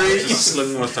screen. Just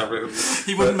slung my tablet.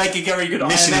 He wouldn't make a very good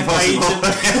Mission Impossible. All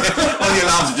the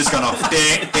alarms have just gone off. The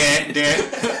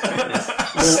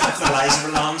laser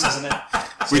alarms, isn't it?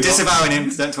 We're disavowing him.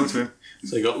 Don't talk to him.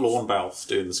 So you got Lorne Balfe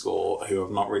doing the score, who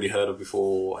I've not really heard of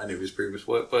before any of his previous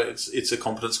work, but it's a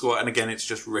competent score, and again it's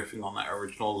just riffing on that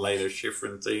original Lalo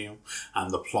Schifrin theme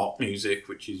and the plot music,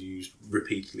 which is used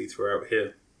repeatedly throughout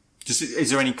here. Is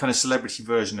there any kind of celebrity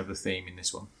version of the theme in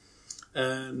this one?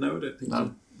 No, I don't think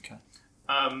so. Okay.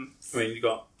 I mean, you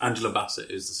got Angela Bassett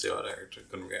is the CIA director,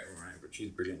 couldn't get her right, but she's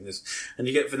brilliant in this. And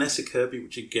you get Vanessa Kirby,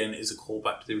 which again is a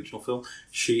callback to the original film.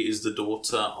 She is the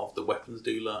daughter of the weapons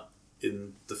dealer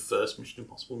in the first Mission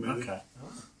Impossible movie. Okay.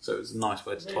 So it's a nice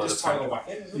way to tie Just the tie it all back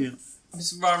in, isn't it?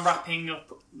 Just wrapping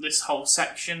up this whole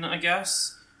section, I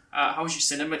guess. How was your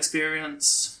cinema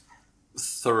experience?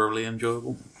 Thoroughly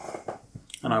enjoyable.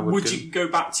 And I would you go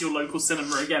back to your local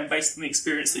cinema again based on the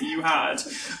experience that you had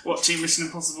watching Mission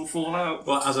Impossible Fallout?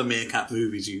 Well, as a Meerkat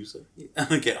Movies user, and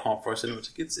I get half-price cinema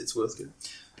tickets, it's worth it.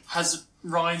 Has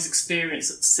Ryan's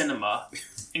experience at the cinema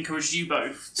encouraged you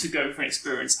both to go for an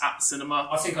experience at the cinema?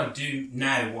 I think I do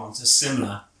now want a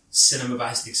similar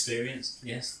cinema-based experience.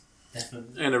 Yes,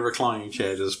 definitely. In a reclining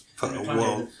chair, just put a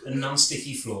world. A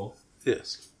non-sticky floor.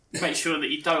 Yes. Make sure that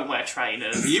you don't wear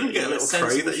trainers. You even get a little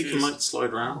tray that you can slide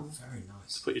around. Oh, very nice.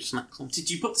 To put your snacks on. Did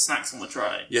you put the snacks on the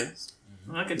tray? Yes.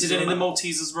 Okay. Did any of the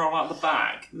Maltesers roll out the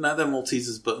bag? No, they're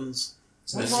Maltesers buttons.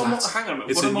 Hang on a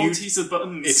minute. What are Malteser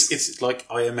buttons? It's like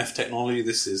IMF technology.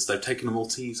 They've taken a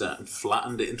Malteser and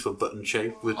flattened it into a button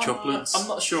shape with chocolates. I'm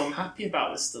not sure I'm happy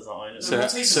about this design. The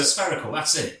Maltesers are spherical,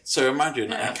 that's it. So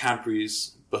imagine a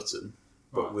Cadbury's button,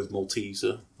 but with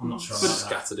Malteser. I'm not sure.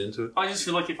 Scattered into it. I just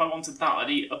feel like if I wanted that, I'd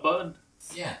eat a button.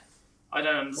 Yeah. I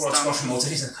don't understand. Or a squash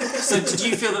Malteser. So did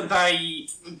you feel that they,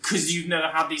 because you've never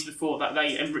had these before, that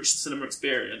they enriched the cinema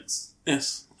experience?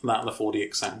 Yes. And that and the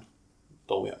 4DX sound.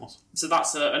 Dolby Atmos. So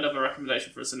that's another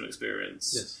recommendation for a cinema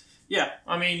experience. Yes. Yeah,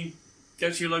 I mean, Go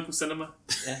to your local cinema.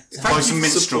 Buy some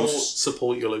minstrels.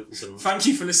 Support your local cinema. Thank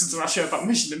you for listening to our show about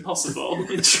Mission Impossible.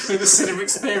 Enjoy the cinema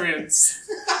experience.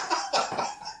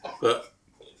 But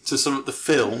to sum up the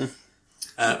film,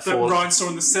 That Ryan saw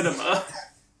in the cinema.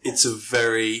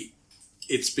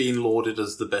 it's been lauded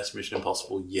as the best Mission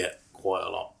Impossible yet quite a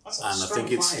lot. And I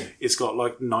think it's got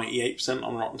like 98%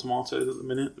 on Rotten Tomatoes at the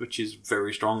minute, which is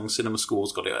very strong. Cinema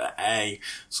Score's got it at A.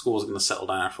 Scores are going to settle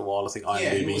down after a while. I think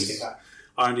IMDb's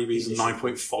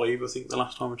 9.5, I think, the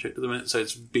last time I checked at the minute. So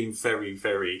it's been very,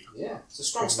 very it's a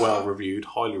strong well reviewed,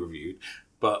 highly reviewed.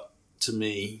 But to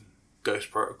me, Ghost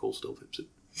Protocol still tips it.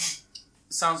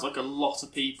 Sounds like a lot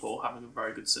of people having a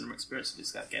very good cinema experience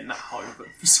just getting that high of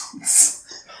results.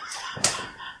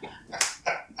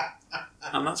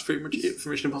 And that's pretty much it for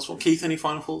Mission Impossible. Keith, any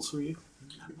final thoughts from you?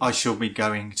 I shall be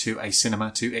going to a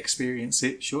cinema to experience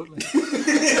it shortly.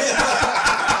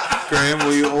 Graham,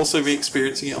 will you also be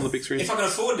experiencing it on the big screen? If I can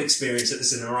afford an experience at the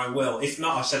cinema, I will. If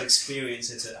not, I shall experience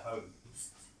it at home.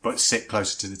 But sit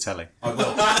closer to the telly. I will.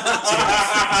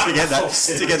 to get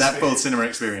that full cinema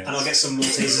experience. And I'll get some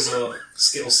Maltesers or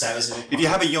Skittle Sours. If you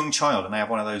have a young child and they have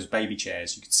one of those baby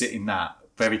chairs, you could sit in that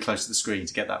very close to the screen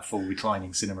to get that full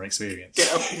reclining cinema experience.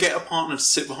 Get a partner to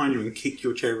sit behind you and kick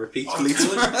your chair repeatedly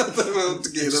throughout the world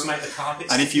together. Just make the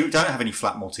carpets. And if you don't have any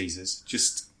flat Maltesers,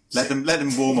 just let them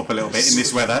warm up a little bit in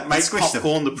this weather. Make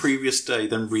popcorn the previous day,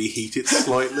 then reheat it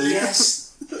slightly. Yes.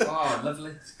 Oh,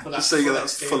 lovely. Just so you get that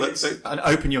full experience. And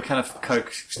open your can of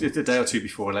Coke a day or two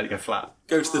before and let it go flat.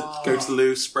 Go to the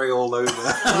loo, spray all over.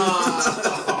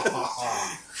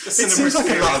 It seems like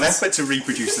a lot of effort to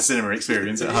reproduce the cinema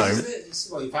experience at home.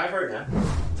 Well, you pay for it now.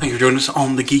 Thank you for joining us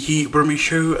on the Geeky Brummy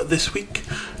Show this week.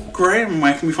 Graham,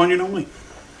 where can we find you normally?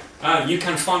 You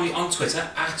can find me on Twitter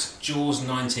at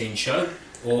Jaws19Show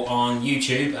or on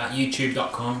YouTube at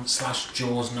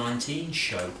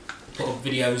youtube.com/Jaws19Show. Put up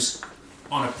videos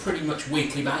on a pretty much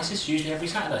weekly basis, usually every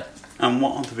Saturday. And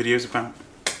what are the videos about?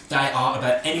 They are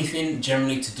about anything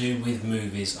generally to do with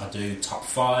movies. I do top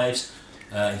fives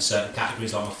in certain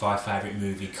categories, like my 5 favourite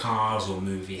movie cars or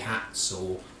movie hats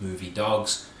or movie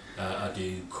dogs. I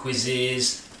do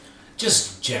quizzes,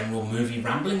 just general movie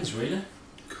ramblings, really.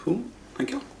 Cool,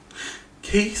 thank you.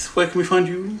 Keith, where can we find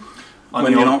you?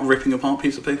 When you're not ripping apart a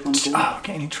piece of paper on the floor? I'm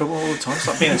getting in trouble all the time. It's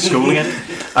like being at school again.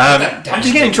 I'm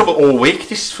just getting in trouble all week.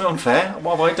 This is unfair.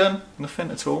 What have I done? Nothing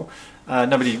at all.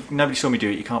 Nobody saw me do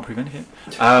it. You can't prove anything.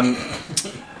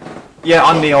 Yeah,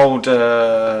 on the old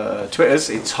Twitters,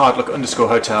 it's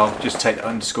hardluck_hotel. Just take the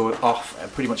underscore off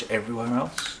pretty much everywhere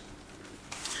else.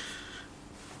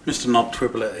 Mr. Not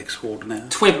Twibbler Extraordinaire.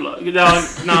 Twibbler?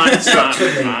 No, it's not.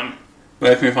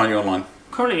 Where can we find you online?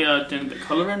 Currently doing a bit of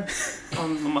colouring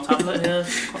on my tablet here.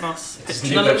 Quite nice.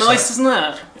 Doesn't that look nice, doesn't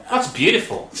it? That's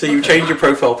beautiful. So you've changed your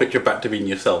profile picture back to being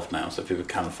yourself now, so people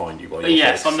can find you by your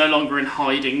Yes, face. I'm no longer in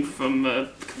hiding from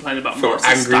complaining about For Morrison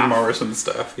angry staff. Morrison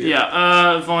stuff.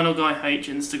 Yeah, Vinyl Guy H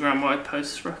Instagram where I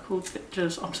post record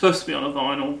pictures. I'm supposed to be on a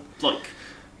vinyl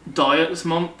diet this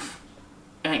month.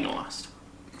 It ain't gonna last.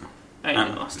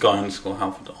 And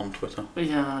Guy_Halford on Twitter.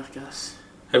 Yeah, I guess.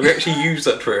 Have you actually used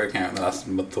that Twitter account in the last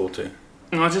month or two?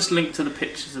 I just linked to the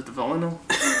pictures of the vinyl.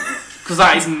 Because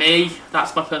that is me.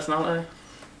 That's my personality.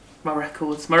 My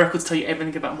records. My records tell you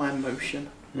everything about my emotion.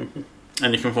 Mm-hmm.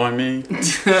 And you can find me.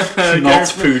 Not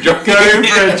Poojock. Go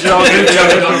for a jog.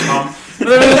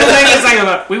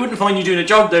 We wouldn't find you doing a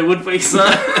jog though, would we, sir?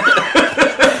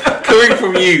 Coming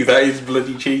from you, that is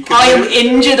bloody cheeky. I am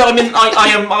injured.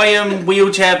 I am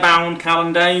wheelchair bound,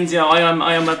 Callum Danes. Yeah, I am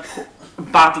a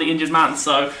badly injured man,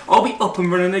 so I'll be up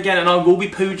and running again, and I will be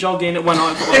poo jogging when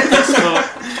I've got this.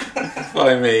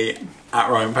 Find me at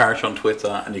Ryan Parrish on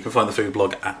Twitter, and you can find the food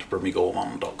blog at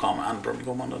brummygormand.com and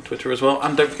brummygormand on Twitter as well.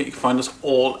 And don't forget, you can find us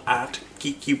all at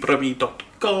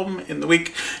geekybrummy.com in the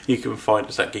week. You can find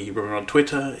us at geekybrummy on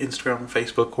Twitter, Instagram,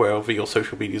 Facebook, wherever your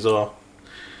social medias are.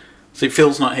 See,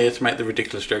 Phil's not here to make the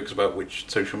ridiculous jokes about which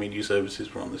social media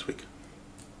services we're on this week.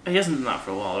 He hasn't done that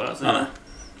for a while, has he? I know.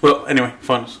 Well, anyway,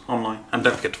 find us online, and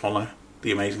don't forget to follow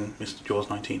the amazing Mr.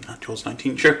 Jaws19 at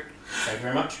Jaws19Show. Thank you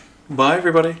very much. Bye,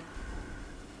 everybody.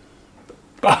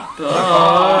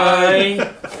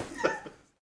 Bye.